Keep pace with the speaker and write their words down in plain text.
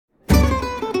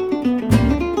Brought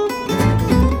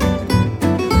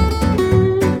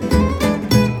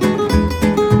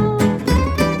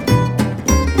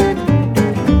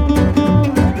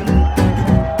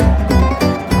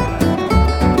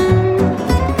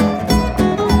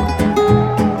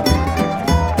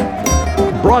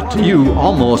to you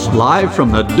almost live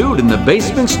from the Dude in the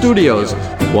Basement Studios.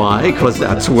 Why? 'Cause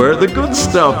that's where the good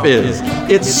stuff is.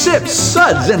 It's Sips,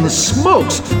 Suds, and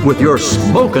Smokes with your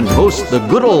smoking hosts, the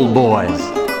Good Old Boys.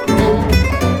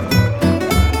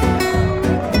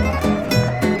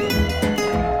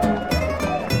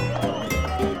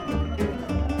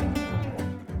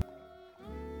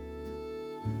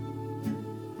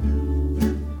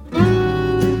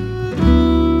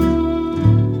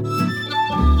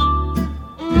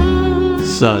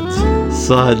 Suds,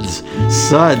 Suds,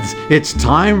 Suds. It's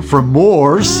time for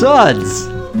more Suds.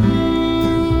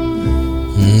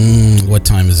 What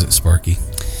time is it, Sparky?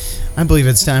 I believe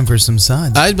it's time for some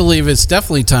Suds. I believe it's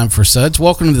definitely time for Suds.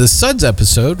 Welcome to the Suds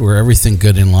episode, where everything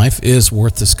good in life is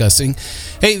worth discussing.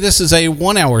 Hey, this is a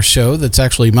 1-hour show that's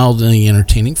actually mildly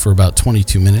entertaining for about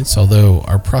 22 minutes, although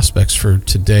our prospects for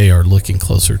today are looking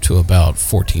closer to about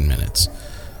 14 minutes.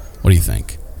 What do you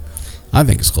think? I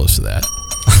think it's close to that.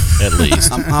 At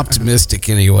least. I'm optimistic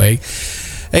anyway.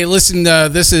 Hey, listen,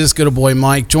 this is Good Old Boy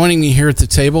Mike. Joining me here at the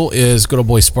table is Good Old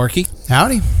Boy Sparky.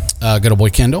 Howdy. Good Old Boy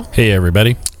Kendall. Hey,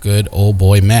 everybody. Good Old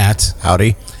Boy Matt.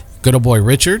 Howdy. Good Old Boy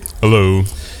Richard. Hello.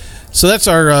 So that's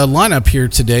our lineup here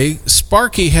today.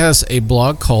 Sparky has a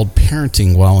blog called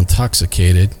Parenting While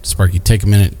Intoxicated. Sparky, take a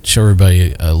minute, show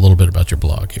everybody a little bit about your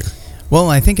blog here. Well,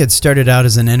 I think it started out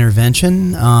as an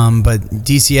intervention, but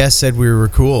DCS said we were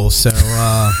cool, so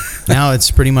now it's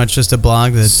pretty much just a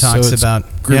blog that talks about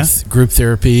group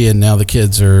therapy, and now the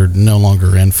kids are no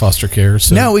longer in foster care.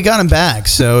 So. No, we got them back,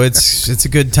 so it's a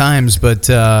good times. But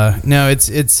no,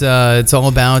 it's all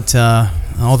about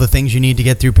all the things you need to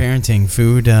get through parenting: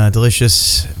 food,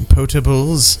 delicious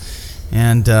potables,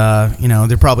 and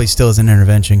there probably still is an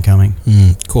intervention coming.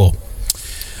 Cool.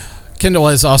 Kendall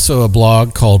has also a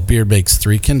blog called Beer Makes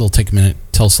 3. Kendall, take a minute.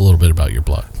 Tell us a little bit about your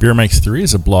blog. Beer Makes 3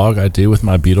 is a blog I do with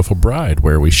my beautiful bride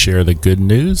where we share the good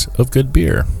news of good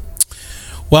beer.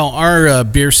 Well, our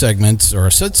beer segments, or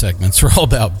our Sud segments, are all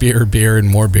about beer, and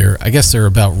more beer. I guess they're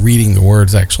about reading the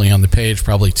words actually on the page,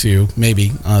 probably too,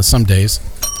 maybe, some days.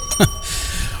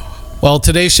 Well,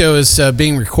 today's show is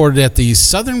being recorded at the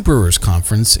Southern Brewers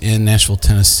Conference in Nashville,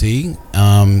 Tennessee.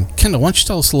 Kendall, why don't you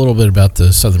tell us a little bit about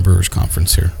the Southern Brewers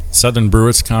Conference here? Southern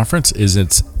Brewers Conference is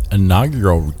its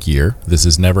inaugural year. This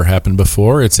has never happened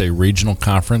before. It's a regional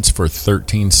conference for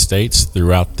 13 states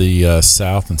throughout the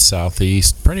South and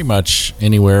Southeast, pretty much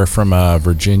anywhere from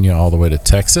Virginia all the way to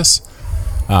Texas.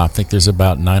 I think there's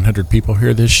about 900 people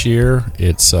here this year.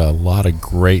 It's a lot of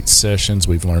great sessions.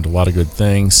 We've learned a lot of good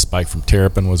things. Spike from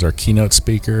Terrapin was our keynote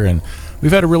speaker, and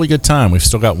we've had a really good time. We've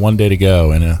still got one day to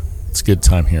go, and it's a good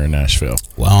time here in Nashville.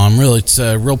 Well, it's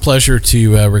a real pleasure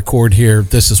to record here.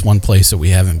 This is one place that we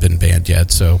haven't been banned yet,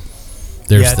 so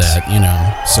there's that,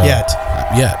 So,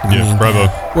 Yet. Bravo.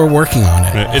 We're working on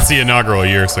it. It's the inaugural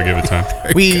year, so give it time.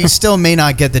 We still may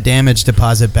not get the damage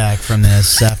deposit back from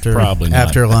this after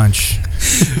lunch.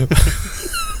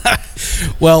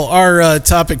 Well, our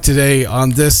topic today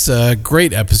on this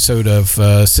great episode of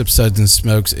Sips, Suds, and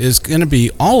Smokes is going to be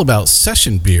all about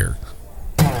session beer.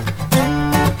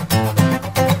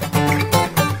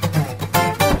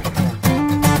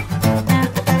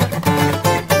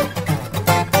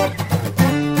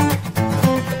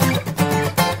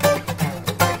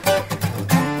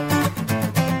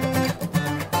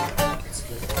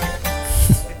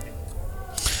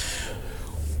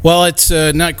 Well, it's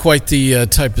not quite the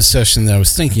type of session that I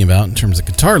was thinking about in terms of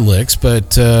guitar licks,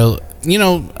 but,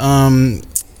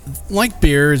 like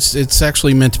beer, it's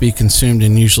actually meant to be consumed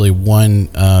in usually one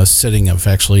sitting of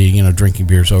actually, drinking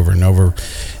beers over and over,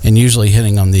 and usually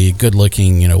hitting on the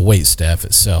good-looking, wait staff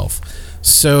itself.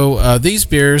 So these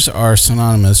beers are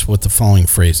synonymous with the following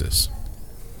phrases.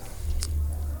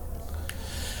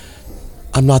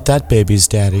 I'm not that baby's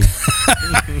daddy.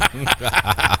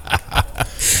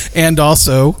 And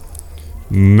also,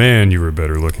 man, you were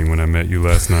better looking when I met you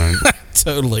last night.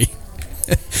 Totally.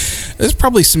 There's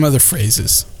probably some other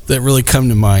phrases that really come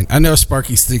to mind. I know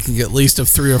Sparky's thinking at least of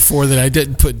 3 or 4 that I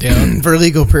didn't put down. For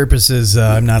legal purposes,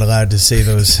 I'm not allowed to say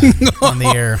those on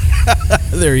the air.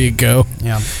 There you go.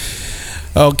 Yeah.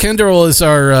 Oh, Kendall is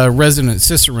our resident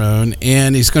Cicerone,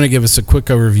 and he's going to give us a quick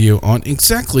overview on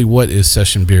exactly what is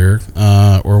session beer,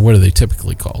 or what are they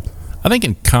typically called. I think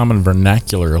in common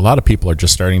vernacular, a lot of people are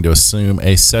just starting to assume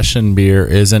a session beer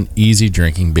is an easy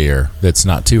drinking beer that's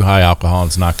not too high alcohol and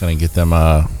it's not going to get them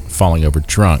falling over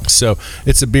drunk. So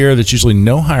it's a beer that's usually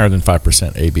no higher than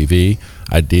 5% ABV,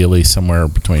 ideally somewhere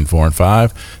between 4 and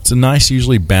 5. It's a nice,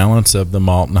 usually balance of the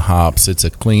malt and the hops. It's a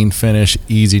clean finish,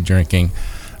 easy drinking,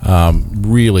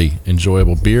 really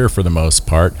enjoyable beer for the most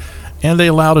part. And they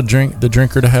allow the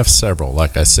drinker to have several,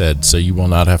 like I said, so you will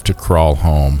not have to crawl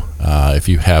home if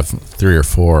you have 3 or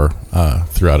 4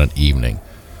 throughout an evening.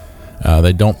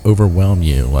 They don't overwhelm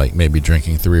you like maybe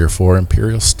drinking 3 or 4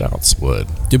 imperial stouts would.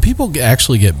 Do people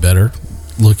actually get better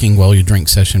looking while you drink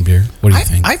session beer? What do you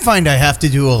think? I find I have to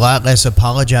do a lot less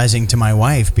apologizing to my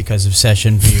wife because of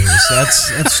session beers.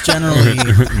 That's generally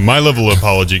My level of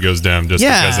apology goes down just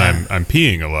Yeah. because I'm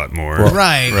peeing a lot more.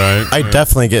 right. Right. I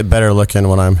definitely get better looking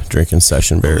when I'm drinking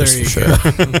session beers, there for you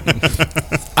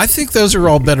sure. I think those are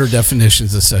all better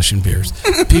definitions of session beers.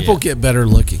 People get better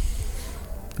looking.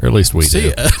 Or at least we See do.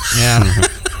 ya. Yeah.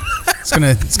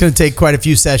 It's gonna take quite a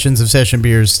few sessions of session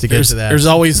beers to get to that. There's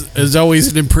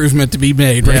always an improvement to be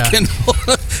made, right, Yeah. Kendall?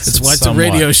 That's why it's a Somewhat.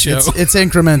 radio show. It's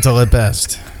incremental at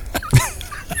best.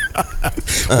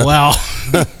 Wow.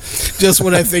 Just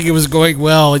when I think it was going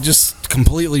well, it just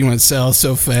completely went south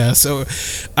so fast. So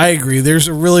I agree. There's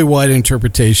a really wide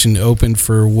interpretation open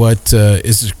for what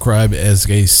is described as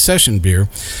a session beer.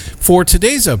 For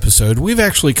today's episode, we've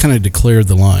actually kind of declared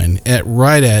the line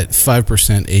right at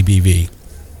 5% ABV.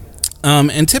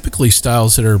 And typically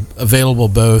styles that are available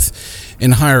both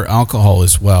in higher alcohol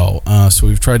as well. So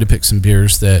we've tried to pick some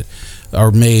beers that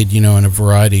are made, in a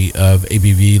variety of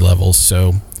ABV levels.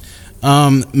 So,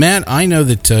 Matt, I know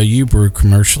that you brew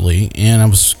commercially, and I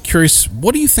was curious,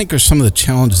 what do you think are some of the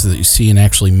challenges that you see in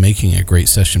actually making a great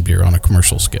session beer on a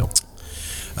commercial scale?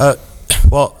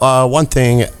 One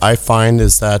thing I find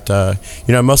is that,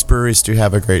 most breweries do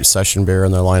have a great session beer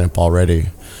in their lineup already.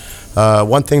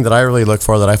 One thing that I really look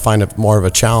for that I find more of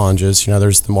a challenge is,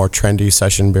 there's the more trendy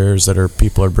session beers that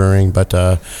people are brewing, but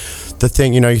the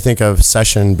thing, you think of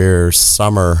session beers,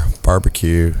 summer,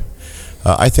 barbecue.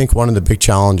 I think one of the big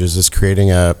challenges is creating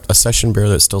a session beer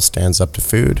that still stands up to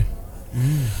food,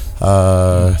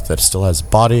 that still has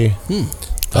body.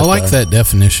 I like that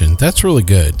definition. That's really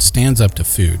good. Stands up to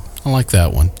food. I like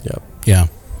that one. Yep. Yeah.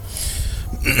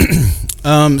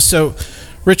 So,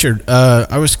 Richard,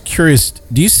 I was curious,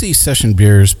 do you see session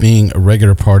beers being a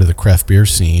regular part of the craft beer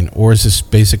scene, or is this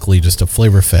basically just a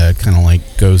flavor fad, kind of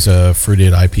like goes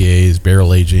fruited IPAs,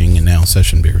 barrel aging, and now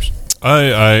session beers?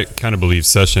 I kind of believe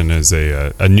session is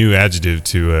a new adjective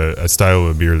to a style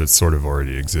of beer that's sort of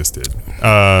already existed.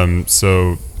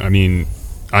 So, I mean,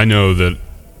 I know that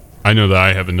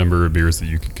I have a number of beers that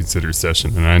you could consider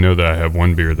session, and I know that I have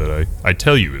one beer that I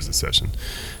tell you is a session.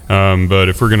 But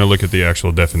if we're going to look at the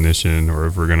actual definition, or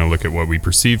if we're going to look at what we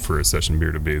perceive for a session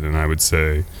beer to be, then I would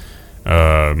say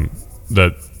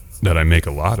that I make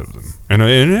a lot of them, and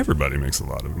everybody makes a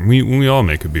lot of them. We all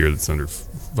make a beer that's under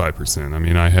 5%. I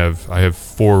mean, I have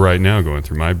 4 right now going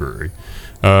through my brewery.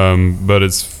 But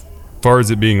as far as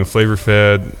it being a flavor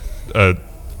fad,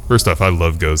 first off, I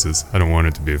love Gozas. I don't want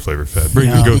it to be a flavor fad. Bring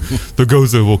the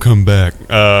Goza will come back.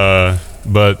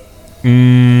 But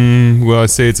I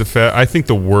say it's a fad. I think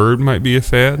the word might be a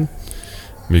fad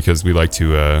because we like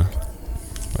to.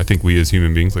 I think we as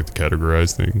human beings like to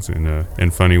categorize things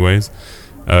in funny ways.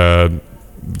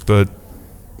 But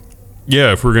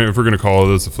yeah, if we're gonna call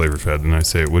this a flavor fad, then I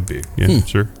say it would be. Yeah,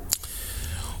 sure.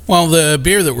 Well, the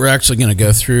beer that we're actually going to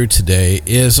go through today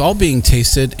is all being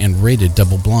tasted and rated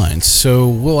double blind. So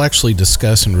we'll actually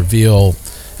discuss and reveal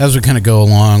as we kind of go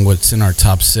along what's in our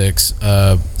top 6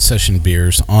 session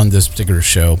beers on this particular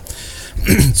show.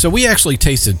 So we actually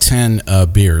tasted 10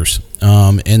 beers,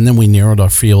 and then we narrowed our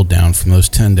field down from those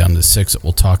 10 down to 6 that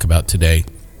we'll talk about today.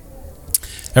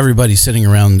 Everybody sitting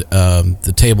around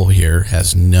the table here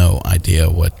has no idea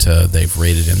what they've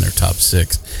rated in their top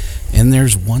 6. And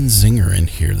there's one zinger in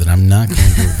here that I'm not going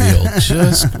to reveal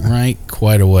just right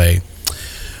quite away.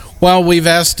 Well, we've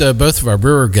asked both of our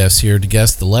brewer guests here to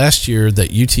guess the last year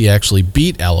that UT actually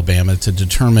beat Alabama to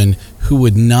determine who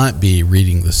would not be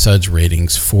reading the Suds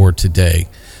ratings for today.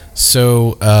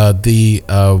 So the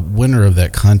winner of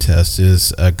that contest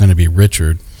is going to be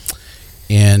Richard.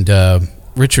 And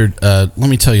Richard, let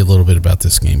me tell you a little bit about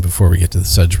this game before we get to the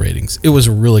Suds ratings. It was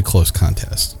a really close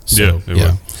contest. So, it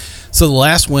was. So the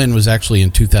last win was actually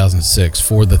in 2006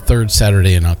 for the third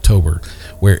Saturday in October,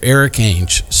 where Eric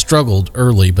Ainge struggled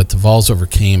early, but the Vols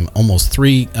overcame almost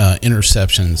 3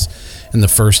 interceptions in the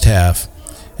first half.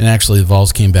 And actually the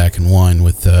Vols came back and won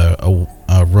with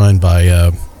a run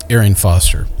by Arian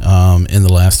Foster in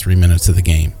the last 3 minutes of the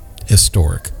game.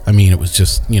 Historic. I mean, it was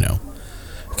just,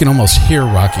 kind can almost hear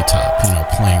Rocky Top,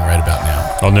 playing right about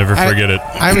now. I'll never forget it.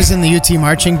 I was in the UT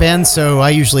marching band, so I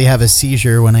usually have a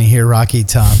seizure when I hear Rocky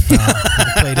Top.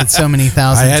 I played it so many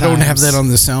thousand times. I don't have that on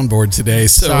the soundboard today,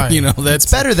 so Sorry. That's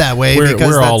It's better that way.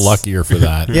 We're all luckier for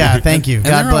that. Yeah, thank you. And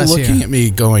God they're all bless looking you. at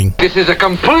me going, This is a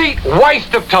complete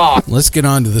waste of time. let's get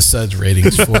on to the Suds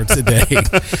ratings for today.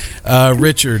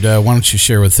 Richard, why don't you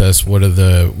share with us what are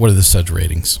the Suds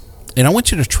ratings? And I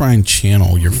want you to try and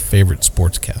channel your favorite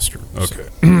sportscaster. Okay.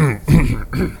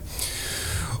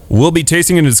 We'll be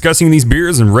tasting and discussing these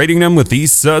beers and rating them with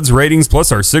these Suds ratings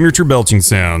plus our signature belching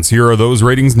sounds. Here are those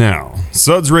ratings now.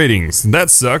 Suds ratings. That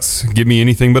sucks. Give me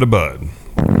anything but a bud.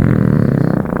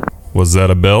 Was that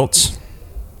a belch?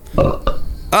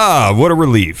 Ah, what a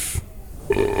relief.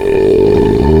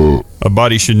 A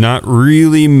body should not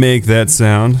really make that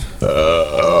sound.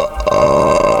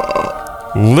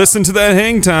 Listen to that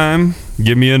hang time.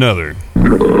 Give me another.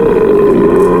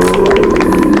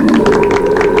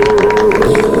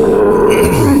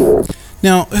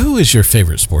 Now, who is your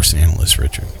favorite sports analyst,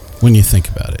 Richard, when you think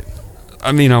about it?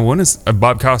 I mean, I want to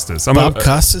Bob Costas. Bob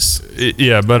Costas?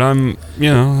 Yeah, but I'm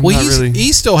not really.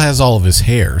 He still has all of his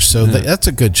hair, so that's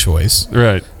a good choice.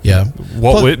 Right. Yeah.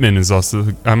 Walt Whitman is also.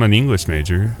 I'm an English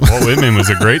major. Walt Whitman was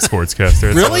a great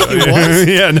sportscaster. Really? He was?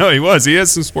 Yeah, no, he was. He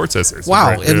has some sports essays.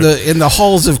 Wow. Right. In the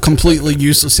halls of completely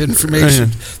useless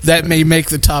information, that may make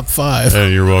the top 5.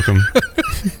 Hey, you're welcome.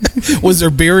 Was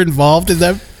there beer involved in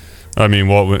that? I mean,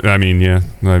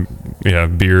 yeah,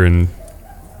 beer and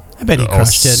I bet he all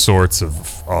crushed it. sorts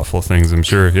of awful things, I'm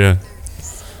sure, yeah.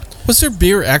 Was there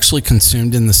beer actually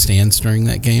consumed in the stands during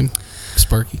that game,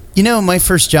 Sparky? My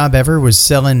first job ever was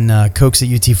selling Cokes at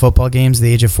UT football games at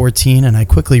the age of 14, and I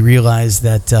quickly realized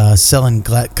that selling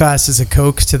glasses of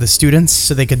Coke to the students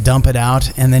so they could dump it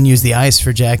out and then use the ice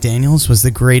for Jack Daniels was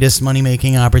the greatest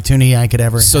money-making opportunity I could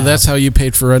ever have. So that's how you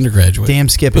paid for undergraduate. Damn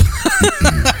Skippy.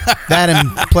 That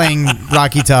and playing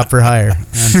Rocky Top for hire.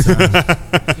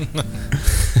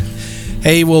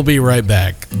 Hey, we'll be right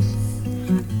back.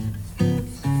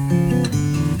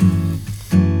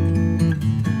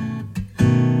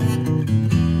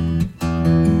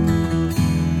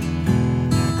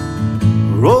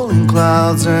 Rolling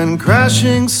clouds and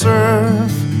crashing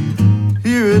surf,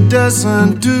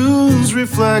 iridescent dunes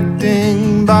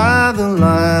reflecting by the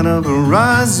light of a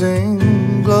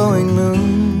rising, glowing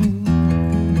moon.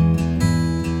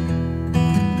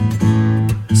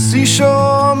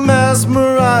 Seashore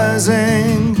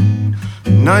mesmerizing,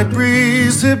 night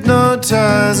breeze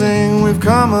hypnotizing. We've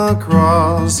come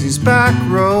across these back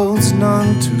roads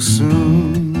none too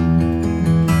soon.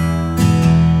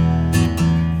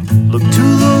 Look to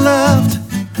the left,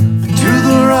 to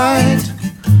the right.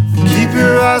 Keep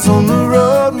your eyes on the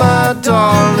road, my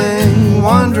darling.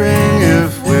 Wondering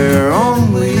if we're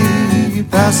only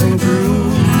passing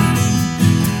through.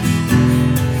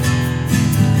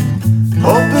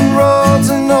 Open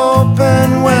roads and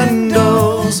open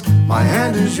windows. My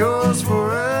hand is yours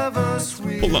forever,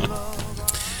 sweet love.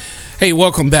 Hey,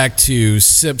 welcome back to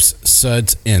Sips,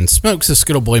 Suds, and Smokes. This is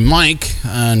good old boy Mike.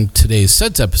 On today's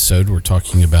Suds episode, we're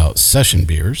talking about session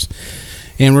beers.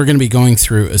 And we're going to be going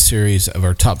through a series of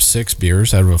our top 6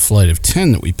 beers out of a flight of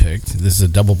 10 that we picked. This is a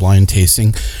double blind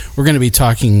tasting. We're going to be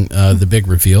talking the big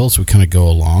reveals. We kind of go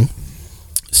along.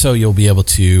 So you'll be able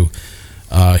to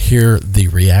hear the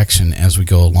reaction as we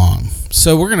go along.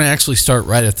 So we're going to actually start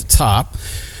right at the top.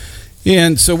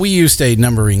 And so we used a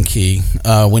numbering key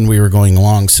when we were going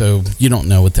along, so you don't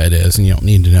know what that is, and you don't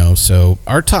need to know. So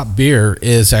our top beer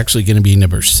is actually going to be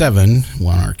number 7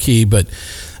 on our key, but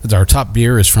our top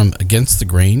beer is from Against the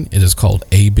Grain. It is called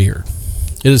A Beer.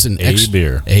 It is an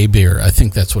beer. A Beer. I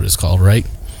think that's what it's called, right?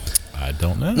 I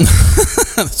don't know.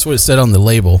 That's what it said on the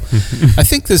label. I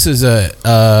think this is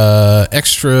a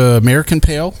extra American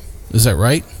pale. Is that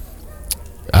right?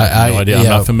 I have no idea. I'm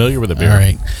not familiar with the beer. All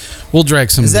right. We'll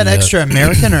drag some. Is that extra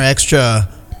American or extra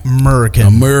American?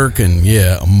 American,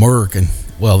 yeah, American.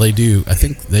 Well, they do. I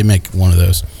think they make one of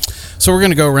those. So we're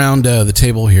going to go around the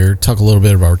table here, talk a little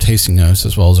bit about our tasting notes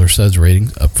as well as our Suds rating.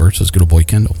 Up first is good old boy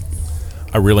Kendall.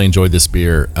 I really enjoyed this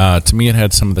beer. To me, it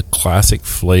had some of the classic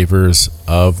flavors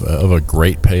of a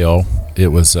great pale. It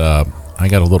was. I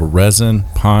got a little resin,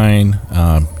 pine,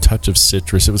 touch of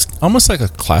citrus. It was almost like a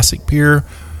classic beer,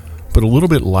 but a little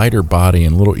bit lighter body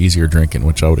and a little easier drinking,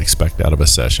 which I would expect out of a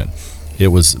session. It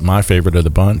was my favorite of the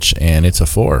bunch, and it's a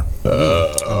 4. How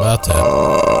about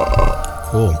that?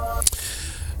 Cool.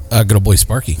 Good old boy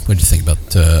Sparky, what did you think about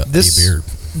This beer?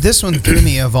 This one threw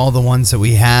me of all the ones that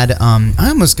we had. I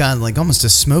almost got almost a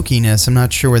smokiness. I'm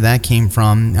not sure where that came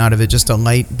from out of it, just a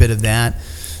light bit of that.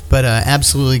 but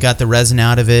absolutely got the resin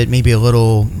out of it. Maybe a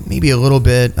little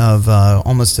bit of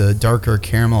almost a darker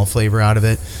caramel flavor out of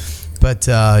it. But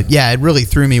it really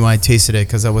threw me when I tasted it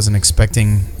because I wasn't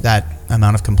expecting that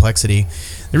amount of complexity.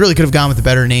 They really could have gone with a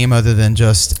better name other than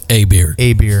just A beer.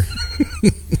 A beer.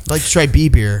 I'd like to try B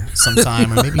beer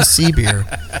sometime, or maybe C beer.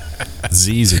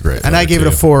 Z's a great. And I gave it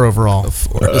a 4 overall. A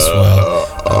 4 as well.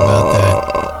 How about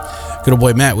that? Good old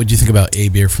boy Matt, what do you think about A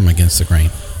beer from Against the Grain?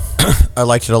 I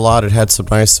liked it a lot. It had some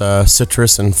nice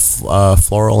citrus and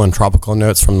floral and tropical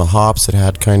notes from the hops. It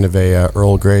had kind of a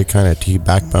Earl Grey kind of tea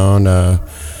backbone, a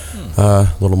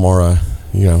little more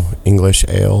English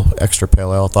ale, extra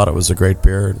pale ale. Thought it was a great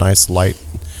beer. Nice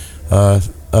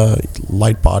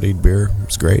light-bodied beer. It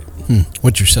was great.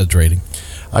 What's your suds rating?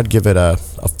 I'd give it a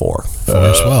 4. 4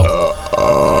 as well.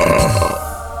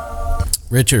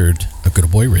 Richard, a good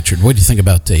old boy Richard, what do you think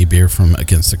about A beer from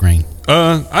Against the Grain?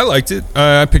 I liked it.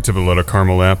 I picked up a lot of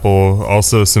caramel apple,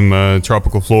 also some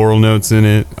tropical floral notes in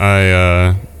it.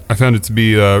 I found it to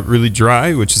be really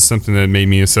dry, which is something that made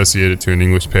me associate it to an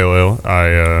English pale ale.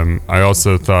 I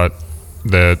also thought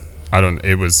that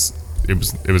it was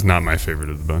not my favorite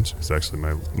of the bunch. It's actually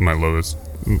my lowest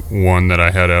one that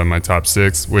I had out of my top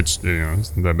 6, which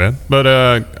isn't that bad. But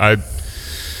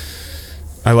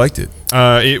I liked it.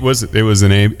 It was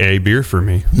an A beer for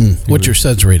me. What's your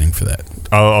suds rating for that?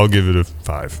 I'll give it a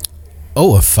 5.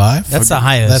 Oh, a 5? That's the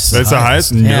highest. That's the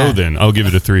highest? Yeah. No, then I'll give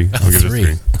it a 3. I'll give it a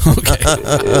 3.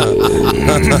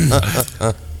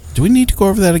 Okay. Do we need to go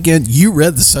over that again? You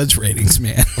read the suds ratings,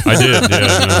 man. I did.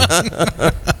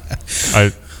 Yeah.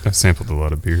 No. I sampled a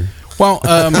lot of beer. Well,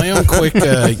 my own quick,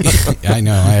 I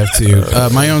know I have to.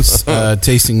 My own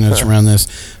tasting notes around this.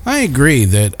 I agree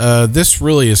that this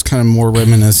really is kind of more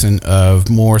reminiscent of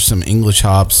some English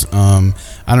hops.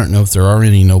 I don't know if there are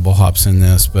any noble hops in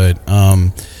this, but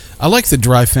I like the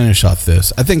dry finish off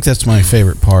this. I think that's my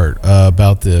favorite part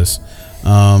about this.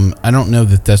 I don't know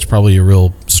that that's probably a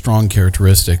real strong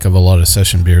characteristic of a lot of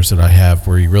session beers that I have,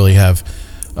 where you really have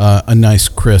a nice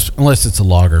crisp, unless it's a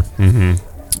lager. Mm-hmm.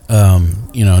 A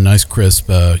nice crisp,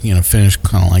 finish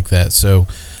kind of like that. So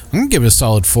I'm going to give it a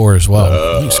solid 4 as well.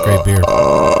 I think it's a great beer.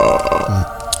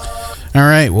 All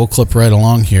right, we'll clip right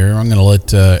along here. I'm going to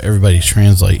let everybody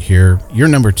translate here. Your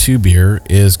number 2 beer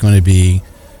is going to be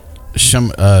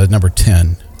number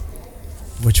 10.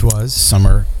 Which was?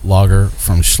 Summer Lager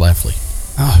from Schlafly.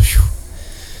 Oh, phew.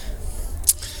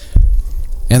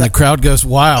 And the crowd goes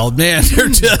wild. Man, they're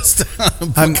just kind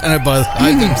of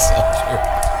behind themselves here.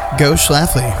 Go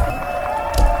Schlafly.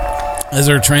 As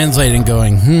they're translating,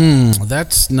 going,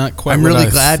 that's not quite. I'm really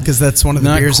glad because that's one of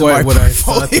the beers in my what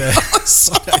portfolio. I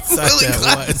thought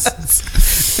that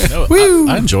was. No,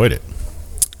 I enjoyed it.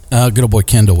 Good old boy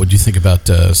Kendall, what do you think about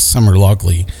Summer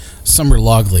Lager from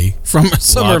Lager from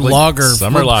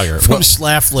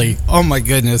Schlafly? Oh my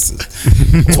goodness!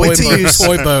 Wait till you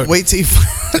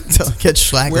get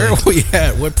Schlafly. Where are we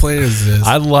at? What planet is this?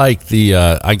 I like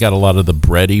I got a lot of the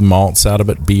bready malts out of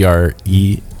it.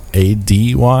 BREADY,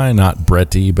 not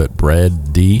Bretty, but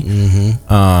bready.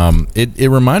 Mm-hmm. It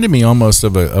reminded me almost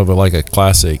of a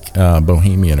classic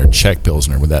Bohemian or Czech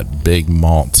Pilsner with that big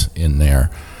malt in there.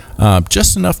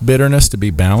 Just enough bitterness to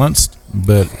be balanced,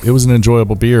 but it was an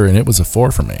enjoyable beer, and it was a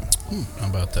 4 for me. How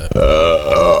about that?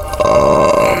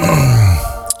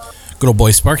 Good old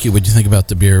boy Sparky, what do you think about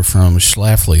the beer from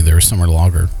Schlafly, their Summer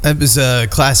Lager? It was a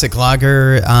classic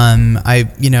lager.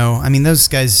 Those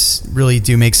guys really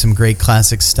do make some great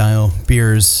classic style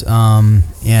beers.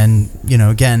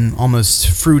 Again, almost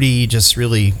fruity, just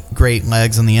really great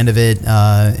legs on the end of it,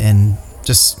 and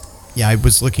just. Yeah, I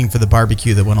was looking for the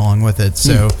barbecue that went along with it,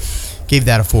 so gave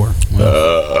that a 4.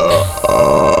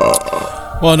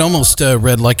 Well, it almost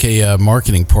read like a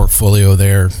marketing portfolio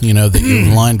there, that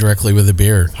you aligned directly with the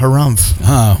beer. Harumph.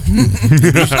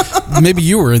 Maybe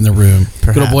you were in the room.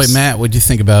 Perhaps. Good old boy Matt, what do you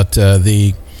think about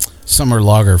the Summer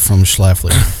Lager from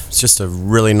Schlafly? It's just a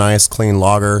really nice, clean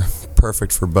lager,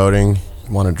 perfect for boating.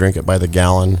 You want to drink it by the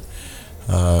gallon.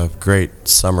 Great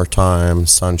summertime,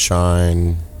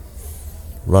 sunshine,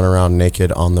 run around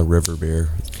naked on the river beer.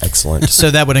 Excellent. So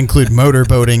that would include motor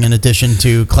boating in addition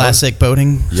to classic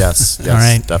boating? Yes, all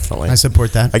right. Definitely. I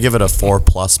support that. I give it a 4++.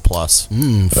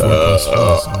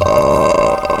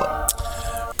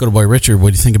 4++. Good old boy Richard,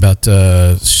 what do you think about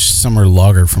Summer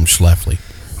Lager from Schlafly?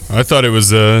 I thought it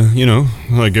was,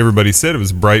 like everybody said, it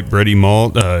was bright, bready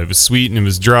malt. It was sweet and it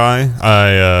was dry.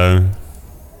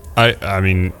 I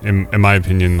mean, in my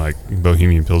opinion, like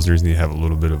Bohemian Pilsners need to have a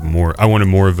little bit of more. I wanted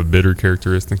more of a bitter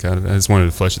characteristic out of it. I just wanted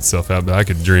to flesh itself out. But I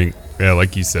could drink,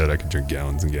 like you said, I could drink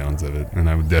gallons and gallons of it, and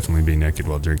I would definitely be naked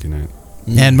while drinking it.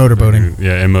 And motorboating.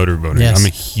 Yeah, and motorboating. Yes. I'm a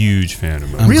huge fan of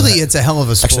motorboating. Really, it's a hell of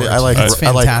a sport. Actually, I like It's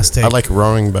fantastic. I like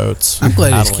rowing boats. I'm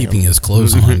glad he's Paddling keeping them. his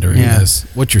clothes on during Yeah. this.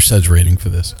 What's your suds rating for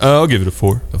this? I'll give it a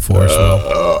 4. A 4 as well.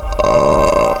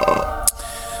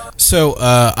 So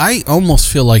I almost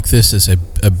feel like this is a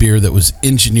beer that was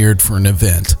engineered for an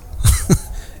event.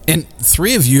 And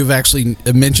 3 of you have actually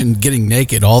mentioned getting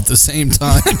naked all at the same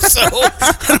time. So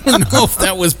I don't know if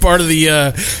that was part of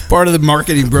the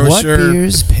marketing What brochure.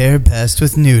 beers pair best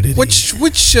with nudity? Which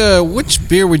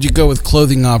beer would you go with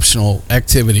clothing optional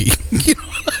activity?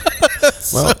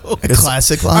 A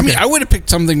classic lager. I mean, I would have picked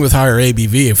something with higher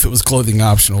ABV if it was clothing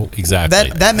optional.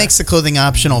 Exactly. that makes the clothing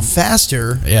optional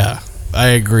faster. Yeah, I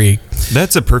agree.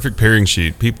 That's a perfect pairing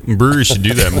sheet. Breweries should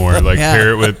do that more. Like Yeah.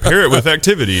 pair it with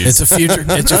activities. It's a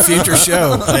future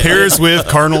show. Pairs with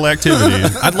carnal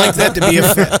activities. I'd like that to be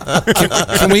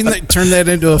can we turn that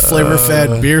into a flavor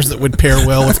fed beers that would pair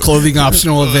well with clothing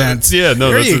optional events? Yeah,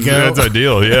 no, that's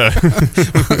ideal. Yeah,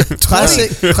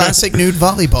 Classic nude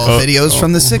volleyball videos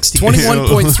from the 60s.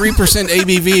 21.3%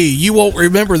 ABV. You won't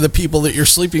remember the people that you're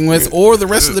sleeping with or the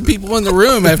rest of the people in the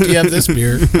room after you have this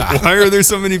beer. why are there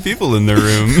so many people in the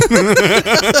room?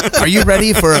 Are you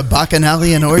ready for a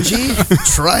bacchanalian orgy?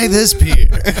 Try this beer.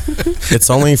 It's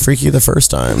only freaky the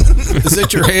first time. Is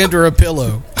it your hand or a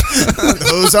pillow?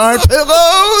 Those are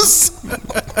pillows.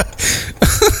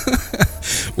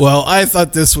 Well, I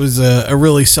thought this was a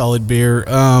really solid beer.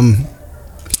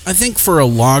 I think for a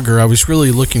lager, I was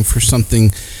really looking for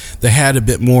something that had a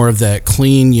bit more of that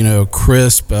clean,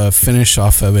 crisp finish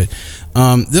off of it.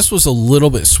 This was a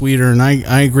little bit sweeter, and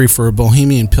I agree for a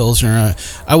Bohemian Pilsner,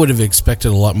 I would have expected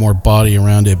a lot more body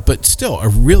around it, but still a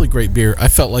really great beer. I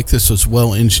felt like this was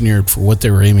well engineered for what they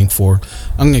were aiming for.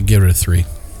 I'm going to give it a 3.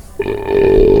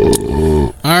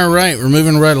 All right, we're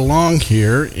moving right along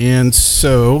here, and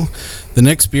so the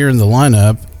next beer in the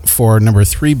lineup for number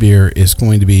 3 beer is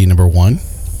going to be number 1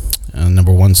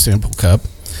 sample cup,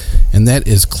 and that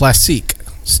is Classique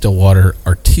Stillwater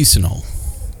Artisanal.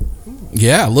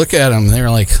 Yeah, look at them.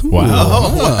 They're like, Wow.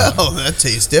 Oh, that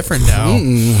tastes different now.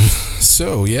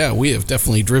 So, yeah, we have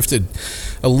definitely drifted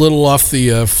a little off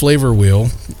the flavor wheel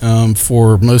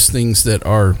for most things that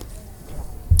are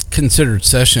considered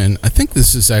session. I think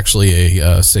this is actually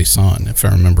a Saison, if I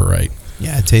remember right.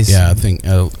 Yeah, it tastes. Yeah, I think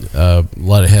a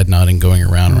lot of head nodding going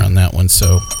around that one.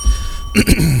 So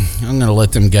I'm going to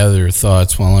let them gather their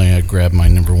thoughts while I grab my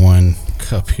number 1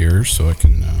 cup here so I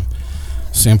can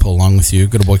sample along with you.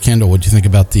 Good old boy Kendall, what do you think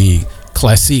about the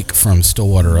Classique from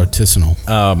Stillwater Artisanal?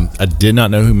 I did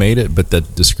not know who made it, but the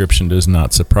description does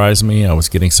not surprise me. I was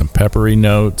getting some peppery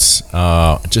notes,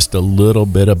 just a little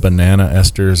bit of banana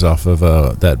esters off of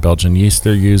that Belgian yeast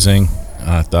they're using.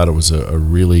 I thought it was a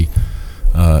really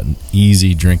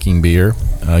easy drinking beer.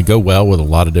 Go well with a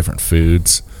lot of different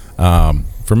foods.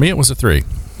 For me, it was a 3.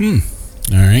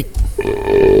 All right.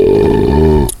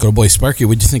 Good old boy Sparky,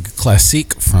 what do you think of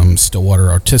Classique from Stillwater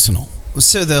Artisanal?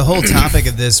 So the whole topic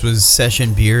of this was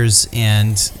session beers,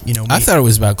 and I thought it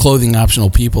was about clothing optional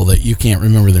people that you can't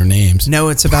remember their names. No,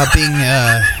 it's about being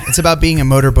a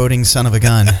motorboating son of a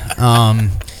gun.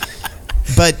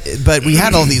 But we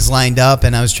had all these lined up,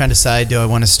 and I was trying to decide: do I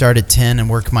want to start at 10 and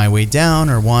work my way down,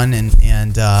 or 1?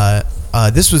 And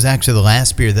this was actually the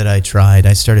last beer that I tried.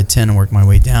 I started 10 and worked my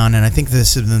way down, and I think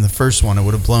this had been the first one. It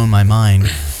would have blown my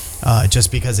mind,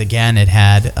 just because again it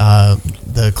had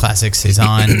the classic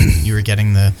Saison. You were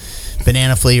getting the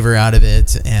banana flavor out of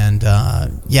it, and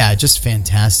yeah, just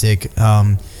fantastic.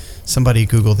 Somebody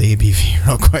Google the ABV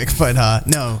real quick, but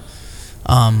no.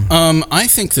 I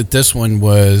think that this one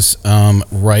was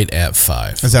right at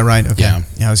 5. Is that right? Okay.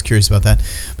 Yeah. I was curious about that.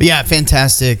 But yeah,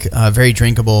 fantastic, very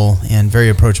drinkable, and very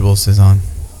approachable Saison.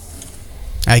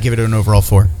 I give it an overall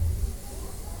 4.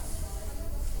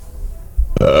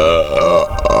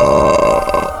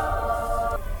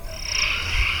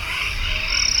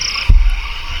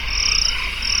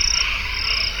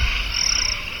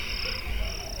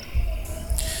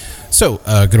 So,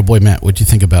 good old boy Matt, what do you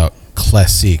think about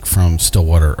Classique from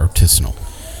Stillwater Artisanal?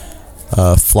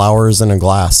 Flowers in a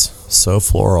glass. So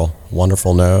floral.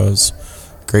 Wonderful nose.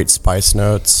 Great spice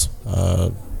notes.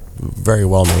 Very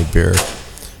well made beer.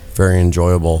 Very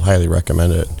enjoyable. Highly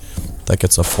recommend it. I think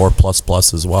it's a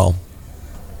 4++ as well.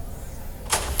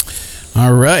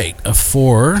 All right, a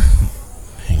 4.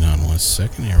 Hang on 1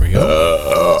 second. Here we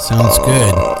go. Sounds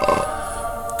good.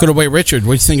 Good old boy Richard,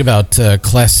 what do you think about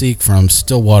Classique from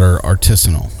Stillwater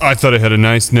Artisanal? I thought it had a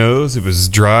nice nose. It was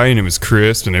dry and it was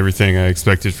crisp and everything I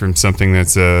expected from something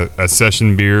that's a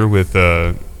session beer with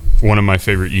one of my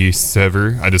favorite yeasts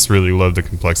ever. I just really love the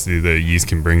complexity that yeast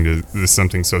can bring to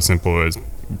something so simple as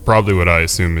probably what I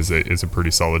assume is a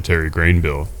pretty solitary grain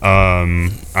bill.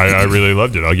 I really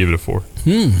loved it. I'll give it a 4.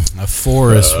 A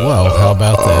 4 as well. How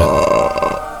about that?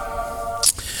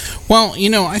 Well,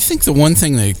 I think the one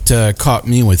thing that caught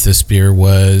me with this beer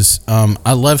was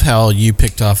I love how you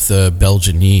picked off the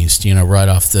Belgian yeast, right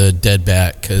off the dead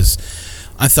bat, because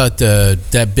I thought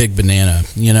that big banana,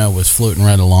 was floating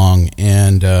right along.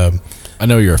 And I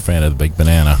know you're a fan of the big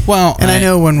banana. Well, And I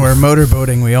know when we're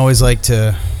motorboating, we always like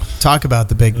to talk about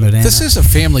the big banana. This is a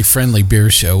family-friendly beer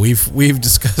show. We've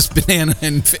discussed banana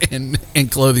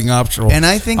and clothing optional, and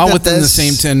I think all that within the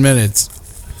same 10 minutes.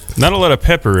 Not a lot of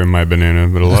pepper in my banana,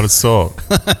 but a lot of salt.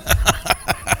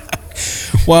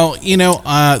 Well,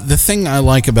 the thing I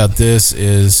like about this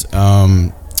is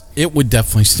it would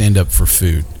definitely stand up for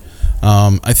food.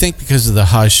 I think because of the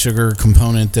high sugar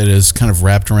component that is kind of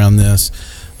wrapped around this,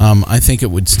 I think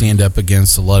it would stand up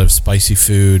against a lot of spicy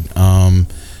food.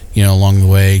 Along the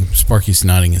way, Sparky's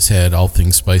nodding his head, all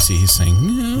things spicy. He's saying,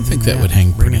 I think that would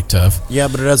hang pretty tough. Yeah,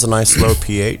 but it has a nice low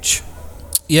pH.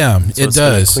 Yeah, So it it's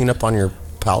gonna does. clean up on your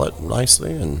palate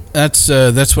nicely, and That's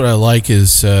what I like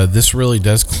is this really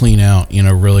does clean out,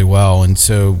 really well. And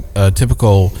so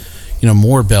typical,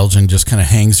 more Belgian just kind of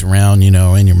hangs around,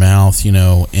 in your mouth,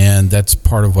 and that's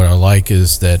part of what I like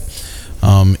is that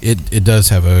it does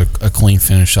have a clean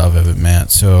finish off of it, Matt.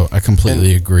 So I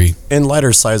completely agree. in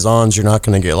lighter saisons, you're not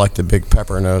going to get like the big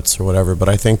pepper notes or whatever. But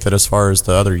I think that as far as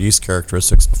the other yeast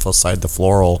characteristics beside the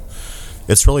floral,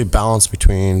 it's really balanced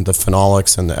between the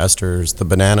phenolics and the esters, the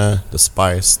banana, the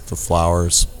spice, the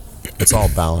flowers. It's all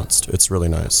balanced. It's really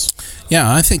nice.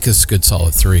 Yeah, I think it's a good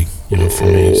solid 3, for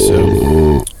me.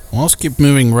 So let's keep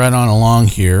moving right on along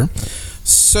here.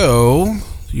 So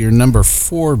your number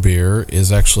 4 beer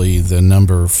is actually the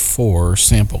number 4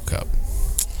 sample cup.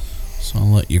 So I'll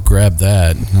let you grab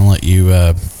that, and I'll let you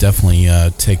definitely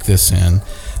take this in.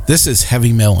 This is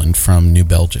Heavy Melon from New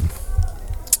Belgium.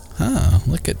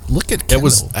 Look at Kendall. It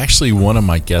was actually one of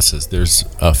my guesses. There's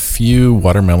a few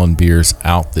watermelon beers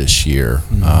out this year.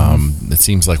 It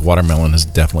seems like watermelon is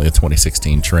definitely a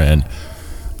 2016 trend.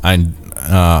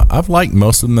 I've liked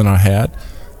most of them that I had.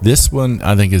 This one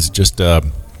I think is just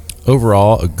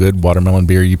overall a good watermelon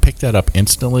beer. You pick that up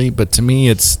instantly, but to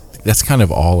me that's kind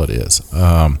of all it is.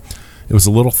 It was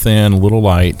a little thin, a little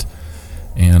light,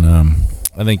 and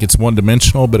I think it's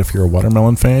one-dimensional, but if you're a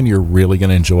watermelon fan, you're really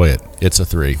going to enjoy it. It's a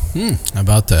 3. How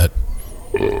about that?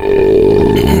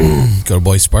 Go to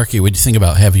boy Sparky. What do you think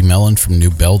about Heavy Melon from New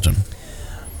Belgium?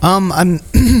 I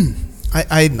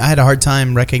had a hard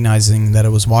time recognizing that it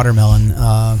was watermelon.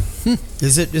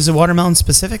 Is it watermelon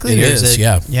specifically? It is,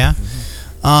 yeah. Yeah.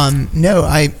 No,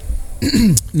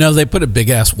 No, they put a big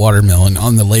ass watermelon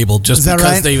on the label just because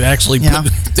right? they actually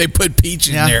put peach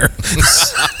in there.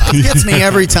 It gets me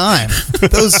every time.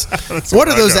 What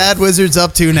are those ad wizards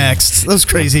up to next? Those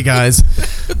crazy guys.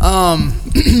 No,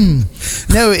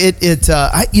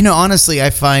 honestly,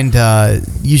 I find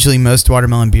usually most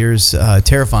watermelon beers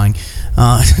terrifying.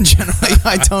 Generally,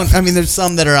 I don't. I mean, there's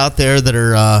some that are out there that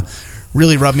are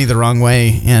really rub me the wrong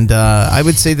way, and I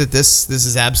would say that this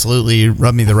is absolutely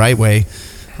rub me the right way.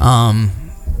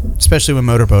 Especially when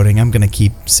motorboating. I'm going to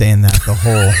keep saying that the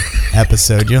whole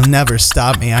episode. You'll never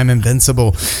stop me. I'm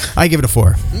invincible. I give it a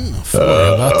 4. 4,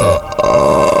 how about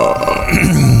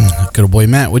that? Good old boy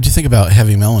Matt, what'd you think about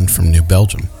Heavy Melon from New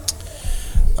Belgium?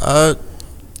 It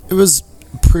was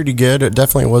pretty good. It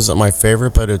definitely wasn't my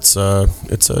favorite, but it's a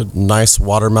nice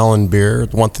watermelon beer.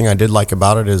 One thing I did like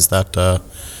about it is that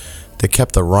they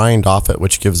kept the rind off it,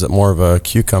 which gives it more of a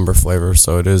cucumber flavor.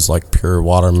 So it is like pure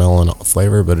watermelon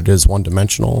flavor, but it is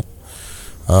one-dimensional.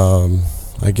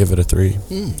 I give it a 3.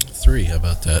 3, how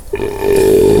about that?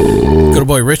 Good old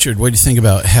boy Richard, what do you think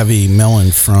about Heavy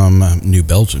Melon from New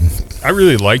Belgium? I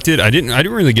really liked it. I didn't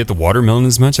really get the watermelon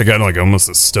as much. I got like almost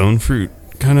a stone fruit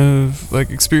kind of like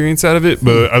experience out of it.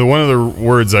 But one of the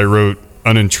words I wrote,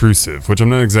 unintrusive, which I'm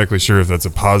not exactly sure if that's a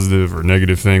positive or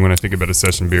negative thing when I think about a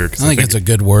session beer. I think it's a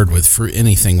good word with fruit.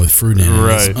 Anything with fruit in it,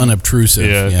 right? It's unobtrusive.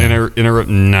 Yeah. And I wrote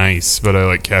nice, but I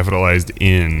like capitalized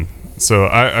in. So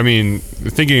I mean,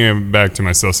 thinking back to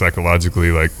myself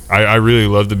psychologically, like I really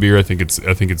love the beer. I think it's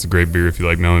a great beer if you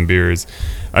like melon beers.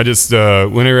 I just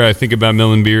whenever I think about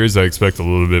melon beers, I expect a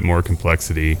little bit more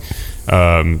complexity,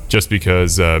 just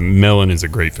because melon is a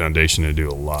great foundation to do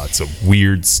lots of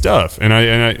weird stuff,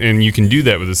 and you can do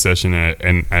that with a session.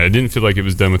 And I didn't feel like it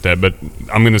was done with that, but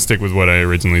I'm gonna stick with what I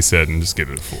originally said and just give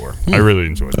it a 4. I really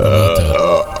enjoyed it.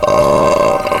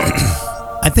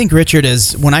 I think Richard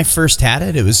is. When I first had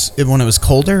it, when it was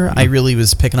colder. I really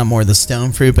was picking up more of the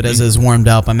stone fruit, but as it's warmed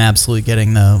up, I'm absolutely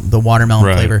getting the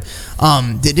watermelon flavor.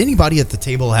 Did anybody at the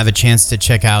table have a chance to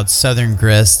check out Southern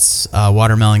Grist's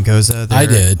watermelon goza? I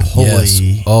did. Holy,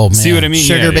 yes. Oh man, see what I mean?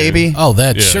 Sugar baby. Oh,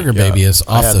 that sugar baby is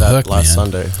off the hook, man. Last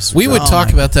Sunday. We would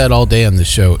talk about that all day on the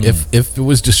show if it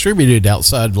was distributed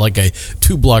outside like a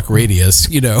 2-block radius.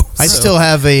 I still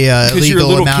have a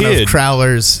legal amount of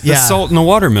Crowlers. The salt in the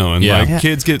watermelon. Yeah. Like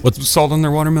kids get salt in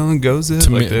their watermelon goza. To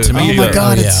me, oh my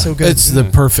God, it's so good. It's the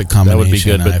perfect combination. That would be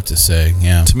good, I but have to say.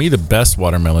 Yeah. To me, the best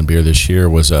watermelon beer this year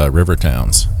was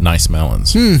Rivertown's Nice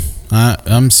Melons.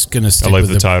 I'm just gonna stick like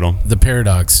with the title. The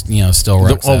Paradox, still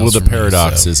rocks out The for me,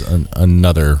 Paradox so. is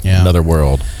another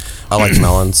world. I like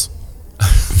melons.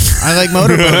 I like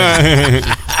motorboating.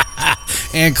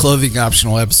 And clothing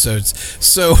optional episodes.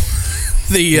 So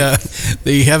the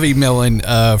heavy melon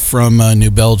from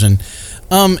New Belgium.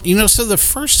 So the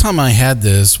first time I had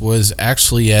this was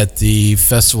actually at the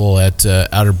festival at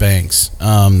Outer Banks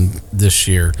this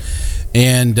year,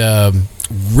 and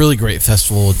really great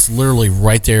festival. It's literally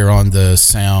right there on the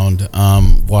Sound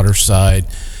water side,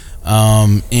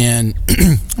 and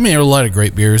there were a lot of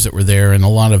great beers that were there, and a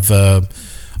lot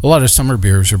of summer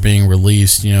beers are being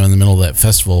released, in the middle of that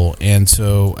festival, and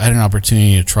so I had an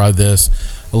opportunity to try this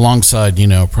alongside,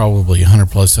 probably 100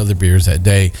 plus other beers that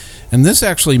day. And this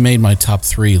actually made my top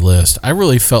 3 list. I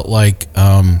really felt like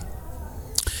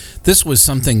this was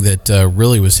something that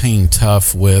really was hanging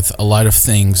tough with a lot of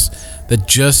things that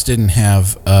just didn't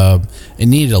have, it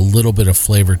needed a little bit of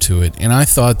flavor to it. And I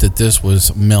thought that this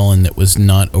was melon that was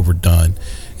not overdone.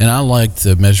 And I liked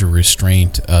the measure of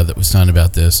restraint that was done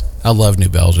about this. I love New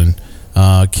Belgium.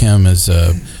 Kim has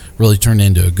really turned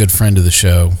into a good friend of the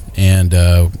show. And,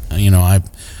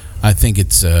 I think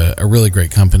it's a really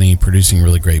great company producing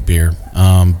really great beer.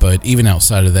 But even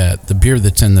outside of that, the beer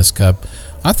that's in this cup,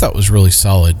 I thought was really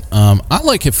solid. I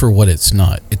like it for what it's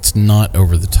not. It's not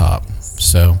over the top.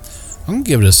 So I'm going to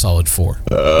give it a solid 4.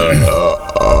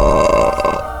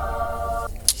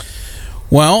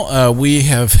 Well, we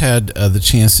have had the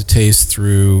chance to taste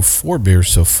through 4 beers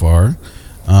so far.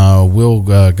 We'll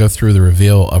go through the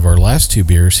reveal of our last 2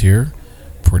 beers here,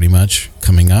 pretty much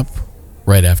coming up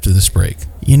right after this break.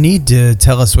 You need to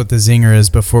tell us what the zinger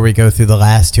is before we go through the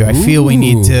last 2. I feel we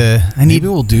need to. Maybe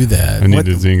we'll do that. I need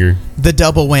the zinger. The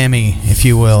double whammy, if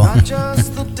you will. Not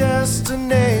just the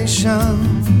destination,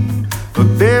 but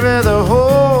baby, the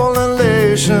whole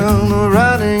elation of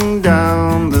riding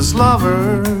down this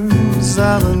lover's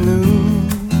avenue.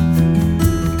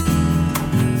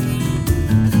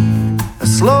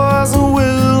 As slow as a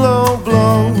willow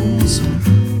blows,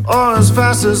 or as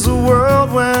fast as the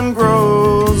whirlwind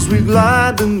grows, we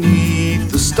glide beneath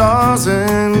the stars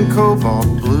in cobalt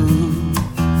blue.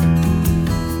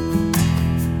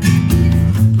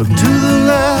 Look to the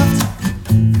left,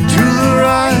 to the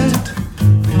right,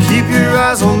 keep your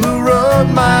eyes on the road,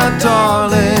 my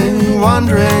darling,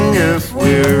 wondering if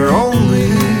we're only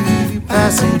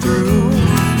passing through.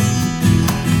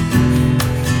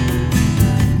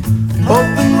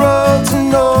 Open roads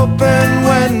and open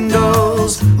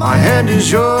windows, my hand is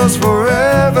yours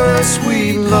forever,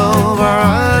 sweet love. Our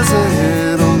eyes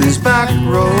ahead on these back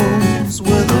roads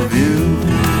with a view.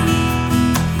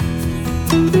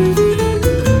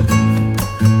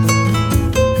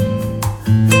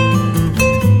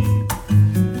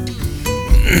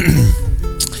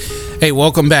 Hey,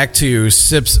 welcome back to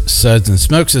Sips, Suds, and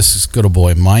Smokes. This is good old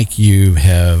boy Mike. You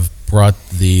have brought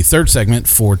the 3rd segment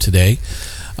for today.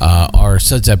 Our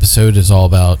Suds episode is all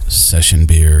about session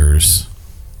beers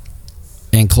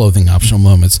and clothing optional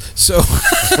moments. So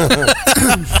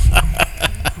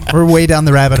we're way down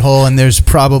the rabbit hole, and there's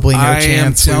probably no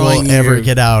chance we will ever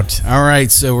get out. All right,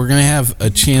 so we're going to have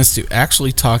a chance to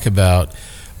actually talk about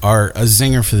our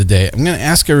zinger for the day. I'm going to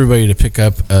ask everybody to pick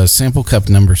up sample cup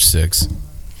number 6.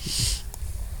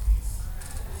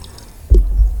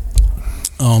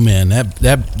 Oh man,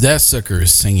 that sucker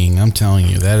is singing. I'm telling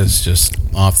you, that is just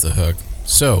off the hook.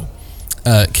 So,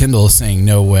 Kendall is saying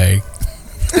no way.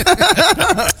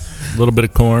 A little bit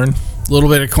of corn. A little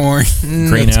bit of corn.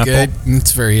 Green That's apple. good.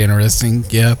 It's very interesting.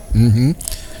 Yeah. Mm-hmm.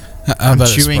 How about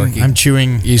I'm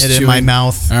chewing it in my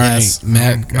mouth. All right, yes.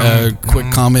 Matt.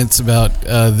 Quick comments about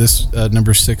this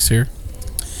number 6 here.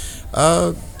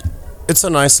 It's a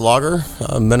nice lager,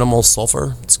 minimal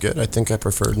sulfur. It's good. I think I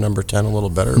preferred number 10 a little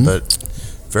better, but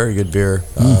very good beer.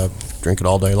 Drink it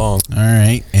all day long. All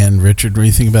right. And Richard, what do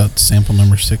you think about sample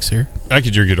number 6 here? I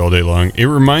could drink it all day long. It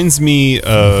reminds me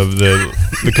of the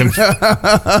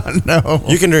No.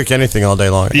 You can drink anything all day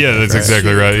long. Yeah, that's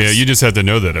exactly right. Yeah, you just have to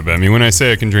know that about me. When I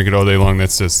say I can drink it all day long,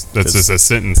 that's just a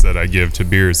sentence that I give to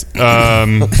beers.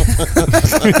 I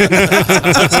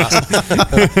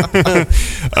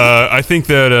think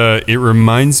that it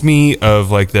reminds me of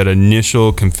like that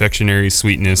initial confectionery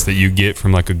sweetness that you get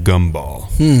from like a gumball.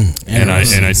 And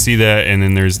I see that, and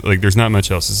then there's not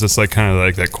much else. It's just like kind of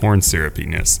like that corn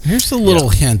syrupiness. Here's a little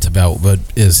hint about what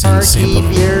is in sample.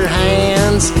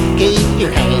 Keep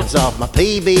your hands off my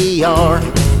PBR.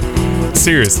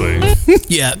 Seriously.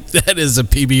 Yeah, that is a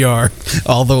PBR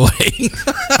all the way.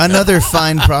 Another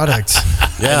fine product.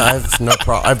 Yeah, I've no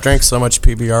problem. I've drank so much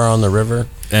PBR on the river.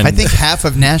 And I think half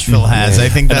of Nashville has. I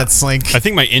think that's like. I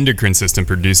think my endocrine system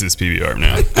produces PBR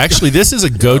now. actually, this is a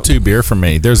go-to beer for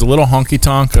me. There's a little honky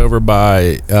tonk over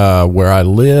by where I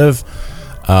live.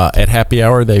 At happy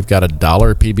hour, they've got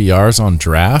 $1 PBRs on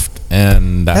draft,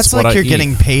 and that's what like I you're eat.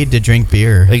 getting paid to drink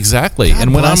beer. Exactly. God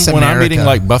And when I'm bless eating America.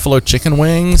 like buffalo chicken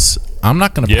wings, I'm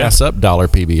not going to pass up $1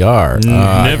 PBR.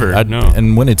 Never, no.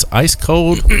 And when it's ice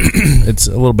cold, it's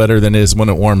a little better than it is when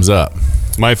it warms up.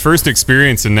 My first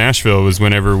experience in Nashville was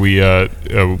whenever my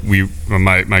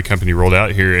company rolled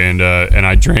out here, and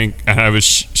I drank, and I was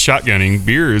shotgunning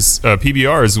beers,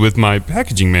 PBRs, with my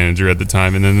packaging manager at the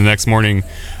time. And then the next morning,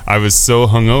 I was so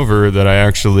hungover that I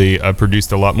actually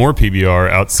produced a lot more PBR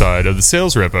outside of the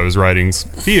sales rep I was riding's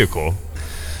vehicle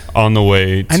on the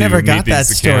way to I never got meet these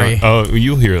that story. account- Oh,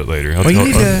 you'll hear it later. Well,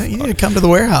 you need to come to the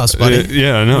warehouse, buddy.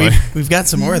 Yeah, I know. We've got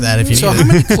some more of that if you So need how it.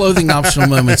 many clothing optional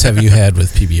moments have you had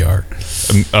with PBR?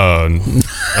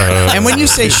 And when you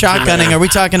say shotgunning, are we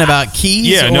talking about keys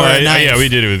Yeah, or no, a knife? we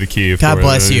did it with the key. God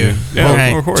bless you. Yeah, All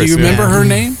right. of course. Do you remember her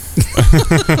name?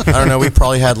 I don't know. We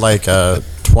probably had like 20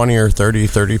 or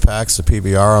 30 packs of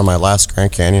PBR on my last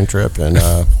Grand Canyon trip, and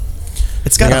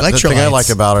It's got the thing I electrolytes. like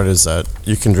about it is that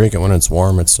you can drink it when it's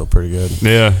warm. It's still pretty good.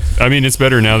 Yeah, I mean it's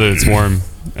better now that it's warm.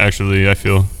 Actually, I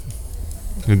feel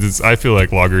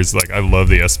like lagers. Like I love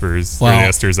the espers or the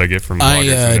esters I get from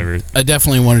lagers. Whatever. I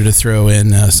definitely wanted to throw in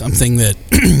something that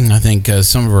I think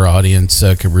some of our audience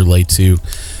could relate to in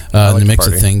like the mix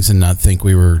party. of things, and not think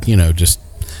we were just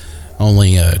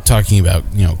only talking about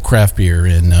craft beer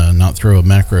and not throw a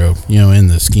macro in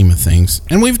the scheme of things.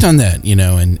 And we've done that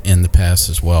in the past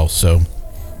as well. So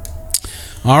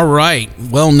all right,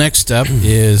 well, next up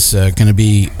is going to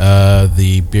be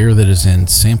the beer that is in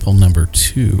sample number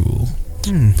 2.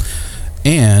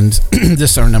 And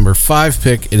this is our number 5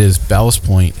 pick. It is Ballast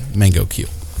Point Mango Keel.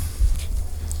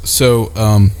 So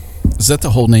is that the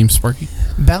whole name, Sparky?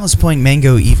 Ballast Point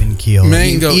Mango Even Keel.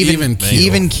 Mango Even Keel.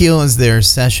 Even Keel is their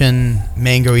session.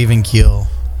 Mango Even Keel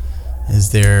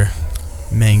is their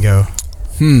mango.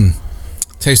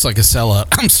 Tastes like a sellout.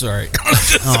 I'm sorry.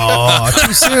 Oh,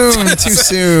 too soon. Too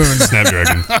soon.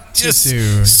 Snapdragon. Just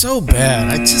soon. so bad.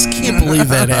 I just can't believe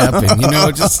that happened.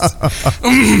 Just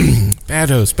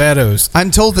bados.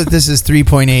 I'm told that this is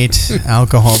 3.8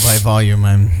 alcohol by volume.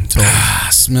 I'm told.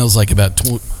 Smells like about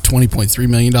 $20.3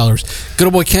 million. Good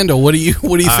old boy Kendall, what do you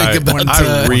think about?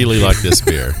 I really like this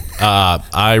beer.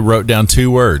 I wrote down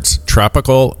 2 words: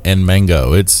 tropical and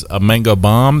mango. It's a mango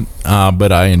bomb,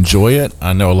 but I enjoy it.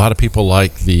 I know a lot of people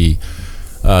like the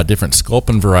different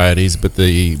Sculpin varieties, but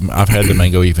I've had the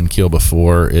Mango Even Keel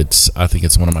before. I think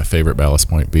it's one of my favorite Ballast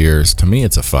Point beers. To me,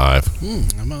 it's a 5.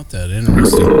 How about that?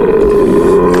 Interesting.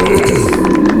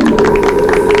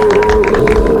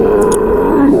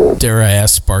 Dare I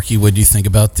ask, Sparky, what do you think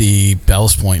about the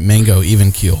Ballast Point Mango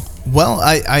Even Keel? Well,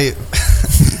 I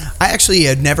actually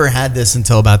had never had this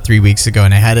until about 3 weeks ago,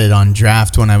 and I had it on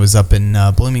draft when I was up in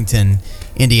Bloomington,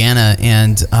 Indiana,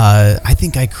 and I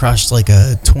think I crushed like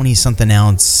a 20-something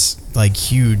ounce, like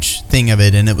huge thing of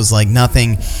it, and it was like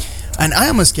nothing. And I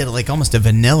almost get like almost a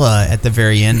vanilla at the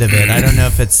very end of it. I don't know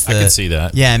if it's I can see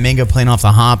that. Yeah, mango playing off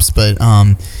the hops, but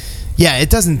yeah, it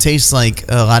doesn't taste like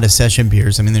a lot of session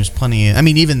beers. I mean, there's plenty. I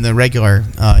mean, even the regular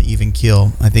Even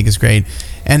Keel, I think, is great.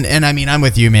 And I mean, I'm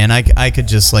with you, man. I could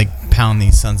just like pound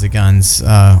these sons of guns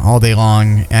all day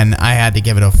long, and I had to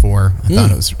give it a 4. I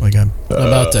thought it was really good. How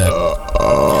about that?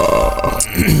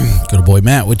 Good old boy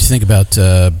Matt, what do you think about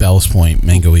Ballast Point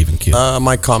Mango Even Keel?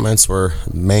 My comments were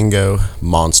mango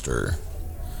monster.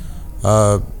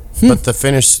 But the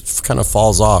finish kind of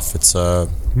falls off. It's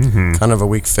kind of a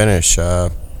weak finish. I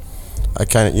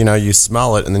kind of, you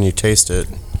smell it and then you taste it.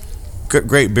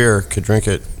 Great beer, could drink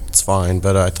it. It's fine,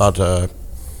 but I thought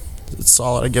it's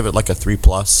solid. I give it like a 3+.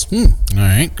 All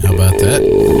right, how about that?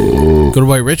 Good old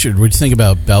boy Richard, what do you think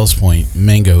about Ballast Point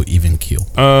Mango Even Keel?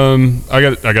 I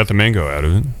got the mango out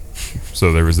of it.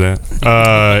 So there was that.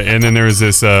 And then there was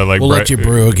this like. We'll let you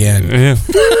brew again. Yeah.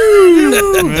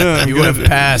 You would have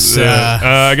passed.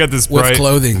 I got this With bright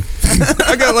clothing.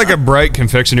 I got like a bright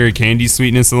confectionery candy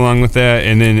sweetness along with that,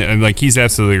 and then like he's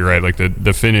absolutely right. Like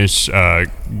the finish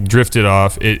drifted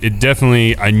off. It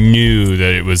definitely. I knew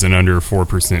that it was an under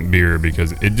 4% beer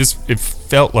because it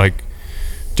felt like,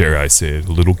 dare I say it,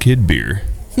 a little kid beer.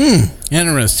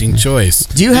 Interesting choice.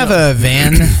 Do you have a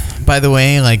van, by the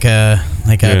way, like a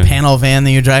panel van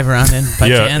that you drive around in by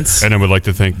chance? And I would like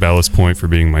to thank Ballast Point for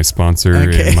being my sponsor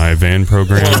in my van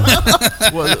program.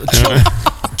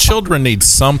 Children need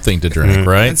something to drink,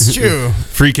 right? That's true.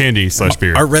 Free candy /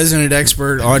 beer. Our resident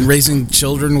expert on raising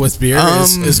children with beer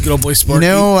is good old boy Sparky.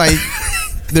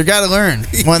 They're got to learn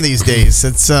one of these days.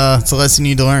 It's a lesson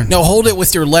you need to learn. No, hold it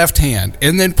with your left hand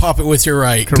and then pop it with your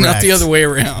right. Correct. Not the other way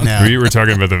around. No. We were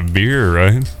talking about the beer,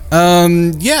 right?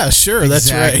 Yeah, sure.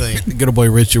 Exactly. That's right. Good old boy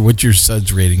Richard, what's your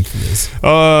suds rating for this?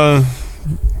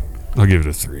 I'll give it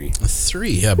a 3. A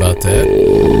 3. How about that?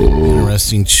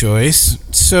 Interesting choice.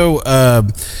 So,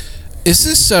 is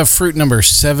this fruit number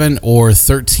 7 or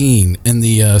 13 in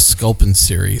the Sculpin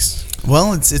series?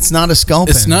 Well, it's not a Sculpin.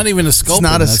 It's not even a Sculpin.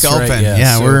 It's not a That's Sculpin. right,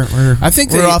 Yeah, so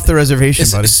we're off the reservation,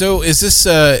 buddy. So is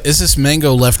this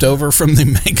mango left over from the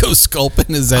mango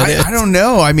Sculpin? Is that it? I don't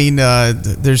know. I mean,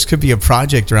 there's could be a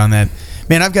project around that.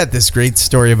 Man, I've got this great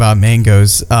story about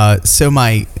mangoes. So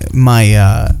my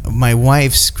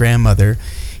wife's grandmother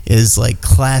is like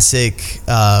classic,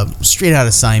 straight out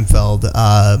of Seinfeld,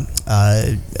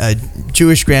 a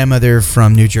Jewish grandmother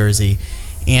from New Jersey.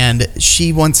 And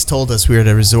she once told us we were at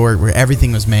a resort where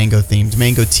everything was mango themed,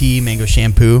 mango tea, mango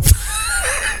shampoo,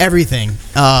 everything.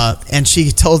 And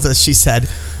she told us, she said,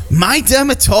 my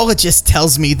dermatologist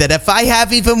tells me that if I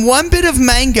have even one bit of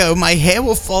mango, my hair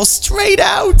will fall straight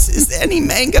out. Is there any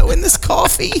mango in this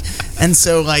coffee? And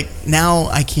so like now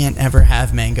I can't ever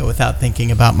have mango without thinking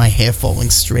about my hair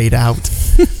falling straight out.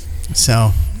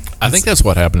 So I think that's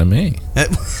what happened to me.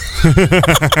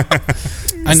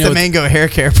 I know the mango hair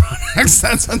care products.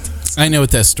 That's what I know what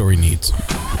that story needs.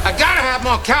 I gotta have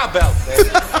more cowbell.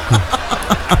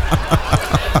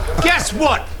 Guess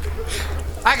what?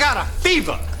 I got a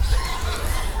fever.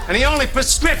 And the only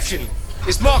prescription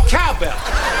is more cowbell.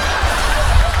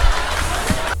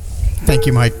 Thank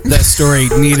you, Mike. That story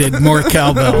needed more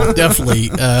cowbell, definitely,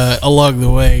 along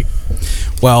the way.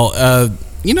 Well, I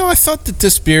thought that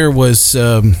this beer was...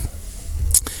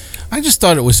 I just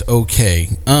thought it was okay.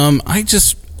 I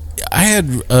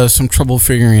had some trouble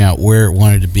figuring out where it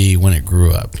wanted to be when it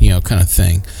grew up, kind of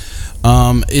thing.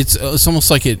 It's almost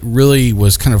like it really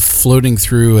was kind of floating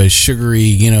through a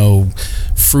sugary,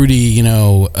 fruity,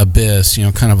 abyss,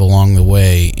 kind of along the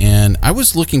way. And I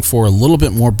was looking for a little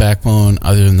bit more backbone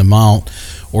other than the malt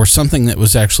or something that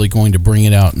was actually going to bring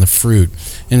it out in the fruit.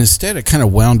 And instead it kind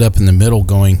of wound up in the middle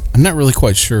going, I'm not really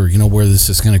quite sure, where this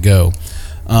is going to go.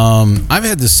 I've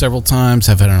had this several times.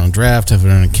 I've had it on draft. I've had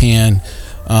it on a can.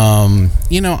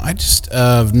 I just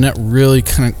not really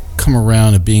kind of come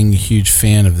around to being a huge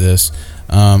fan of this.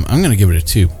 I'm going to give it a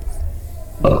 2.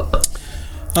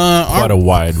 Quite a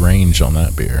wide range on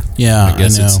that beer. Yeah, I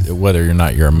guess I know. it's whether or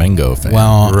not you're a mango fan.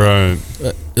 Well, Right.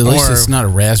 At least it's not a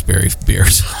raspberry beer. I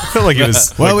felt like it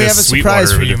was. Well, like we the have a Sweetwater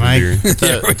surprise for of a you,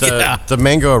 different Mike. The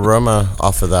mango aroma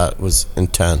off of that was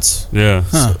intense. beer. Yeah.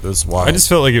 So it was wild. I just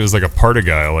felt like it was like a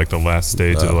partaguile, like the last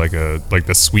stage of like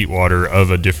the Sweetwater of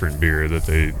a different beer that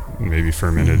they maybe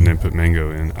fermented and then put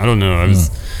mango in. I don't know.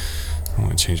 I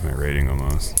want to change my rating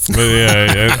almost. But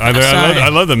yeah, I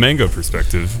love the mango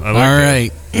perspective. I like All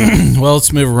right. Well,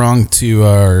 let's move along to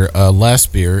our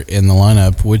last beer in the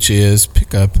lineup, which is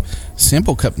Pickup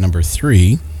Sample Cup number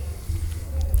 3.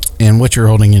 And what you're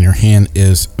holding in your hand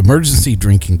is emergency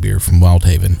drinking beer from Wild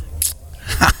Haven.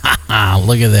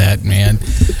 Look at that, man.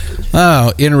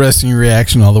 Oh, interesting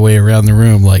reaction all the way around the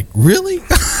room. Like, really?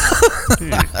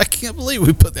 I can't believe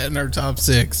we put that in our top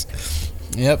 6.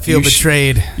 Yep. Feel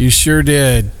betrayed. You sure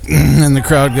did. And the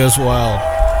crowd goes wild.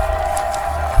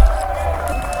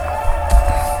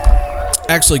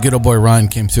 Actually, good old boy Ryan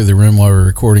came through the room while we were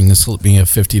recording and slipped me a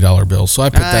 $50 bill. So I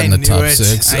put that in the top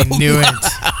 6. I knew it.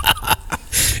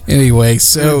 Anyway,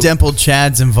 so Dimpled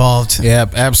Chad's involved.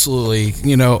 Yep, absolutely.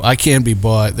 I can be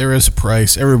bought. There is a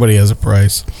price. Everybody has a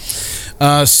price.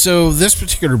 So this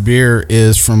particular beer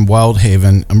is from Wild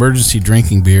Haven. Emergency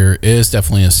drinking beer. It is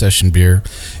definitely a session beer.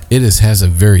 It has a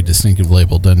very distinctive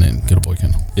label, doesn't it? Good old boy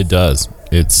Kendall. It does.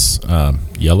 It's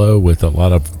yellow with a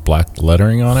lot of black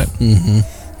lettering on it. Mm-hmm.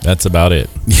 That's about it.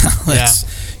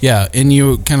 Yeah, Yeah, and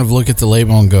you kind of look at the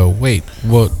label and go, "Wait,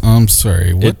 what? I'm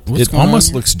sorry. What's It going almost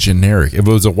on here?" looks generic. If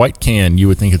it was a white can, you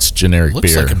would think it's generic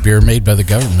Looks beer. like a beer made by the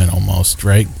government almost,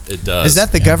 right? It does. Is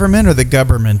that the government or the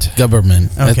government?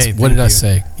 Government. Okay. What did I you.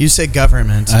 say? You said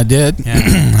government. I did. Yeah,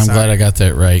 I'm sorry. glad I got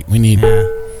that right. We need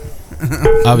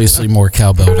obviously more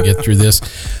cowbell to get through this.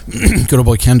 Good old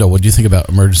boy Kendall, what do you think about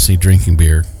emergency drinking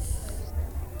beer?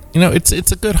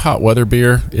 It's a good hot weather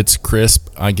beer. It's crisp.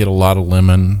 I get a lot of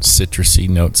lemon, citrusy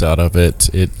notes out of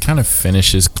it. It kind of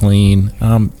finishes clean.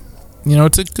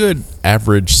 It's a good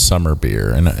average summer beer,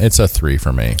 and it's a 3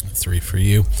 for me. 3 for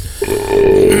you.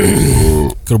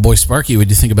 Good old boy Sparky, what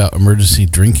do you think about emergency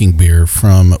drinking beer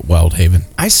from Wild Haven?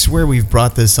 I swear we've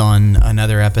brought this on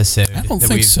another episode. I don't that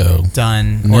think we've so.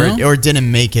 Done No? or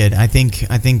didn't make it. I think.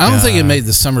 I don't think it made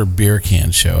the summer beer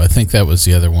can show. I think that was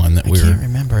the other one that I we can't were.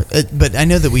 remember, but I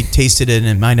know that we tasted it and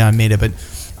it might not have made it. But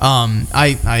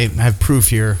I have proof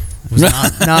here. It was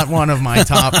not one of my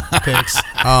top picks.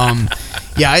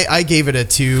 I gave it a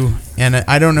 2, and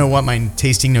I don't know what my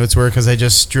tasting notes were because I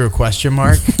just drew a question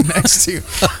mark next to.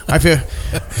 I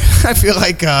feel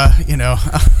like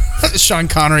Sean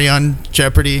Connery on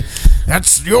Jeopardy.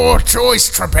 That's your choice,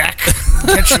 Trebek.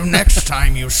 Get you next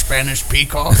time, you Spanish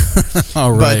peacock.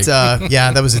 All right. But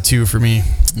that was a 2 for me.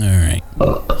 All right.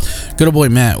 Good old boy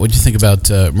Matt, what do you think about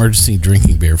emergency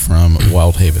drinking beer from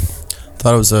Wild Haven?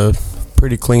 Thought it was a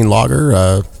pretty clean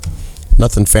lager.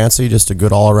 Nothing fancy, just a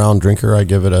good all-around drinker. I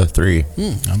give it a 3.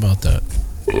 How about that?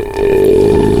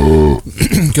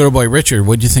 Good old boy Richard,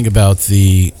 what do you think about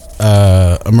the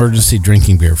emergency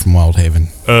drinking beer from Wild Haven?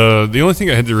 The only thing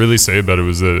I had to really say about it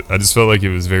was that I just felt like it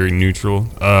was very neutral.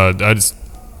 I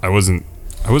wasn't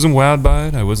wowed by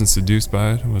it. I wasn't seduced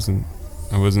by it. I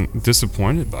wasn't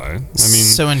disappointed by it. I mean,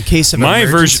 so in case of my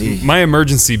emergency, my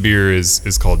emergency beer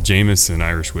is called Jameson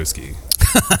Irish Whiskey.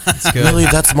 That's good. Really,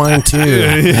 that's mine too.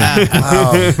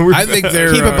 Wow. I think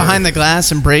they're Keep it behind the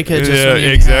glass and break it. Just Yeah, when you-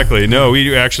 exactly. No, we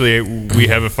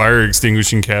have a fire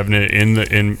extinguishing cabinet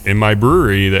in my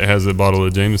brewery that has a bottle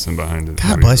of Jameson behind it.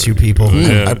 God bless you people.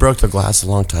 Yeah. I broke the glass a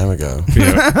long time ago.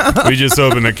 Yeah. We just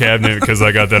opened the cabinet because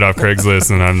I got that off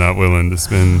Craigslist, and I'm not willing to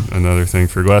spend another thing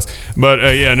for glass. But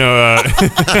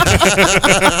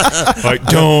like,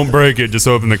 don't break it. Just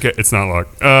open the it's not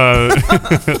locked. I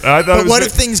thought. But what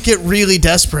if things get really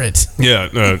desperate? Yeah.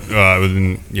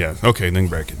 Okay, then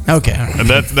break it. Okay. And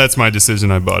that's my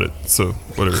decision. I bought it, so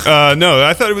whatever. No,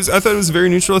 I thought it was very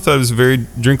neutral. I thought it was a very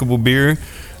drinkable beer.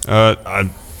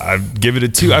 I'd give it a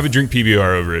 2. I would drink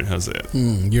PBR over it. How's that?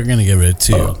 You're going to give it a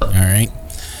 2. All right.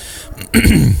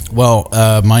 Well,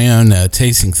 my own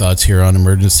tasting thoughts here on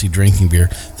emergency drinking beer.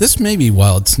 This may be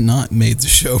while it's not made the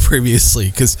show previously,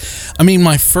 because I mean,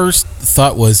 my first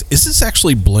thought was, is this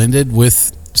actually blended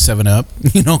with 7-Up?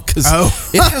 Because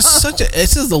it has such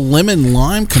a lemon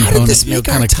lime component. How did this make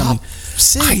kind our of top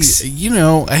 6?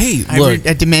 hey, look.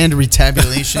 I demand a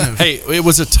retabulation of. Hey, it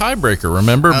was a tiebreaker,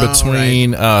 remember,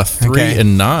 between 3 Okay.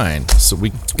 and 9. So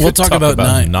We'll talk about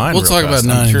 9. We'll talk about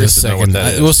 9 in just a second.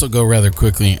 We'll also go rather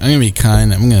quickly. I'm going to be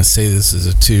kind. I'm going to say this is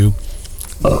a 2.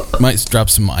 Might drop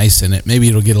some ice in it. Maybe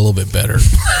it'll get a little bit better.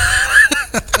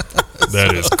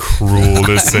 That is cruel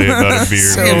to say about a beer.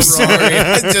 So sorry.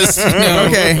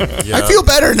 Okay. Yeah. I feel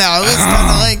better now. It's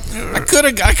kind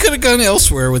of like I could have gone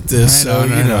elsewhere with this.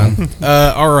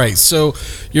 All right. So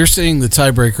you're saying the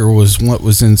tiebreaker was what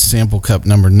was in sample cup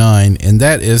number 9, and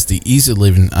that is the Easy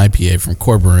Living IPA from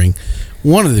Core Brewing.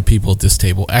 One of the people at this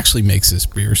table actually makes this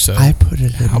beer. So I put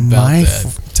it how in about my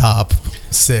that? top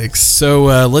 6. So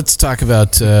let's talk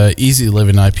about Easy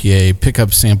Living IPA. Pick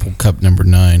up sample cup number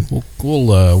 9.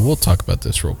 We'll talk about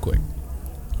this real quick.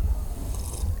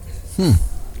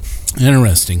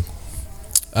 Interesting.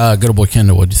 Good old boy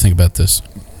Kendall, what do you think about this?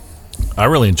 I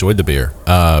really enjoyed the beer.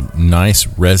 Nice,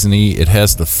 resiny. It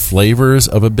has the flavors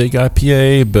of a big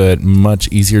IPA, but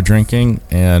much easier drinking,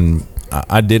 and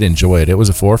I did enjoy it. It was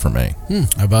a 4 for me.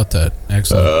 How about that?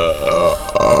 Excellent.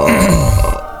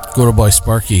 Good old boy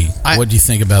Sparky, what do you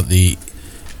think about the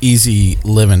Easy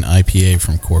Living IPA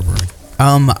from Core Brewing?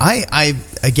 I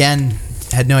again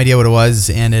had no idea what it was,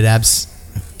 and it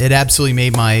absolutely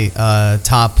made my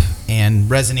top, and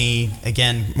resiny,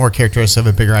 again, more characteristic of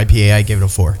a bigger IPA. I gave it a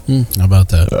 4. How about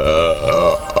that?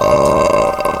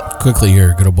 Quickly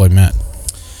here, good old boy Matt.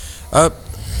 I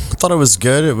thought it was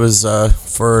good. It was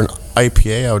for an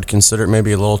IPA, I would consider it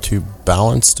maybe a little too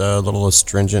balanced, a little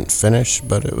astringent finish,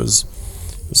 but it was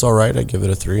all right. I'd give it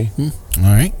a 3. All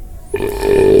right.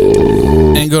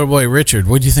 And good old boy Richard,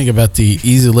 what do you think about the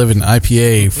Easy Living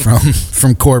IPA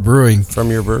from Core Brewing?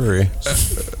 From your brewery.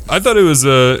 I thought it was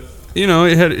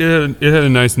it had a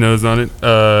nice nose on it.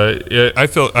 I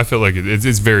felt like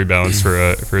it's very balanced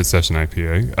for a session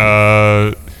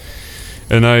IPA.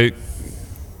 And I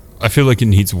feel like it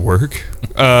needs work.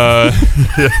 I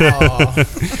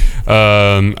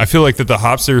feel like that the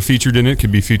hops that are featured in it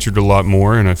could be featured a lot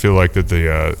more, and I feel like that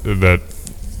that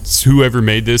whoever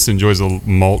made this enjoys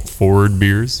malt forward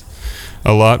beers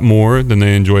a lot more than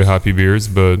they enjoy hoppy beers.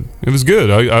 But it was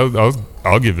good.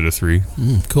 I'll give it a 3.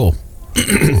 Cool.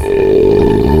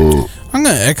 I'm going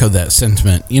to echo that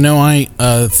sentiment.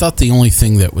 I thought the only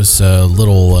thing that was a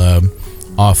little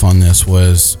off on this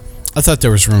was I thought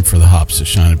there was room for the hops to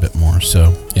shine a bit more.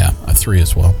 So, yeah, a 3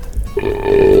 as well.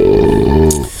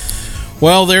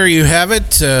 Well, there you have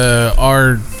it.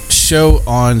 Our show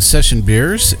on session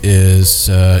beers is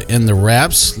in the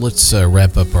wraps. Let's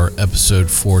wrap up our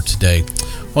episode for today.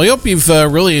 Well, I hope you've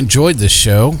really enjoyed this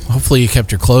show. Hopefully you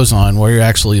kept your clothes on while you're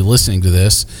actually listening to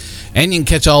this. And you can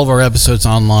catch all of our episodes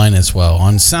online as well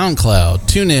on SoundCloud,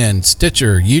 TuneIn,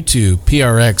 Stitcher, YouTube,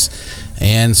 PRX,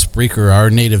 and Spreaker, our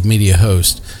native media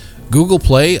host. Google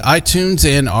Play, iTunes,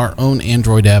 and our own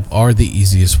Android app are the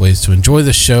easiest ways to enjoy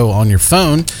the show on your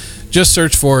phone. Just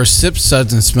search for Sips,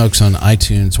 Suds, and Smokes on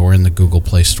iTunes or in the Google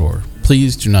Play Store.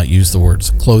 Please do not use the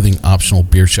words clothing optional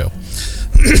beer show.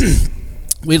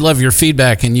 We love your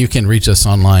feedback, and you can reach us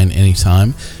online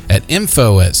anytime at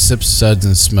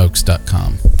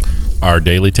info@sipsudsandsmokes.com. Our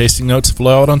daily tasting notes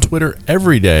flow out on Twitter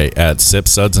every day at Sips,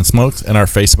 Suds, and Smokes, and our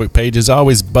Facebook page is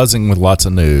always buzzing with lots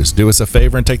of news. Do us a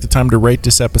favor and take the time to rate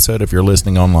this episode if you're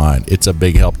listening online. It's a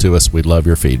big help to us. We'd love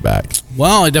your feedback.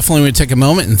 Well, I definitely want to take a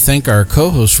moment and thank our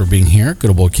co-host for being here. Good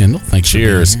old boy Kendall. Thanks.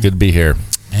 Cheers. Good to be here.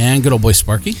 And good old boy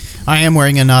Sparky. I am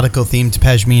wearing a nautical-themed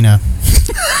pashmina.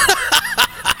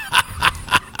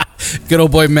 Good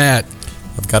old boy Matt.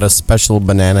 I've got a special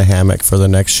banana hammock for the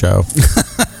next show.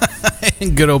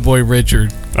 And good old boy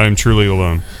Richard. I'm truly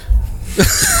alone.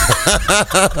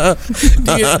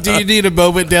 do you need a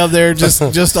moment down there just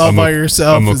all by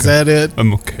yourself? Okay. Is that it?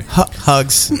 I'm okay.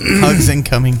 Hugs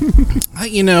incoming.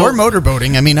 Or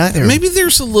motorboating. I mean, either. Maybe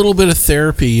there's a little bit of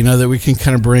therapy, that we can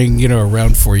kind of bring,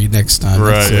 around for you next time.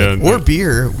 Right. Yeah, or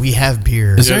beer. We have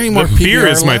beer. Is there any more PBR beer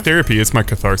is my left? therapy. It's my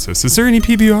catharsis. Is there any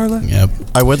PBR left? Yep.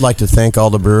 I would like to thank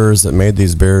all the brewers that made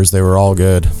these beers. They were all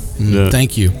good.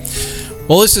 Thank you.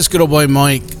 Well, this is good old boy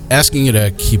Mike asking you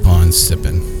to keep on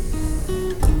sipping.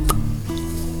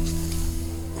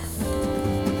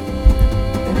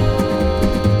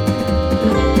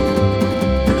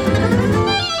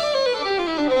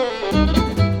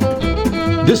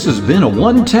 This has been a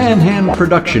One Tan Hand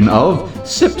production of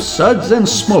Sips, Suds, and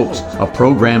Smokes, a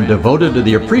program devoted to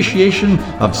the appreciation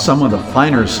of some of the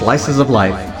finer slices of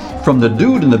life. From the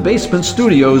Dude in the Basement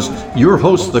Studios, your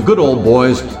hosts, the Good Old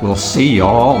Boys, will see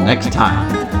y'all next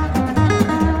time.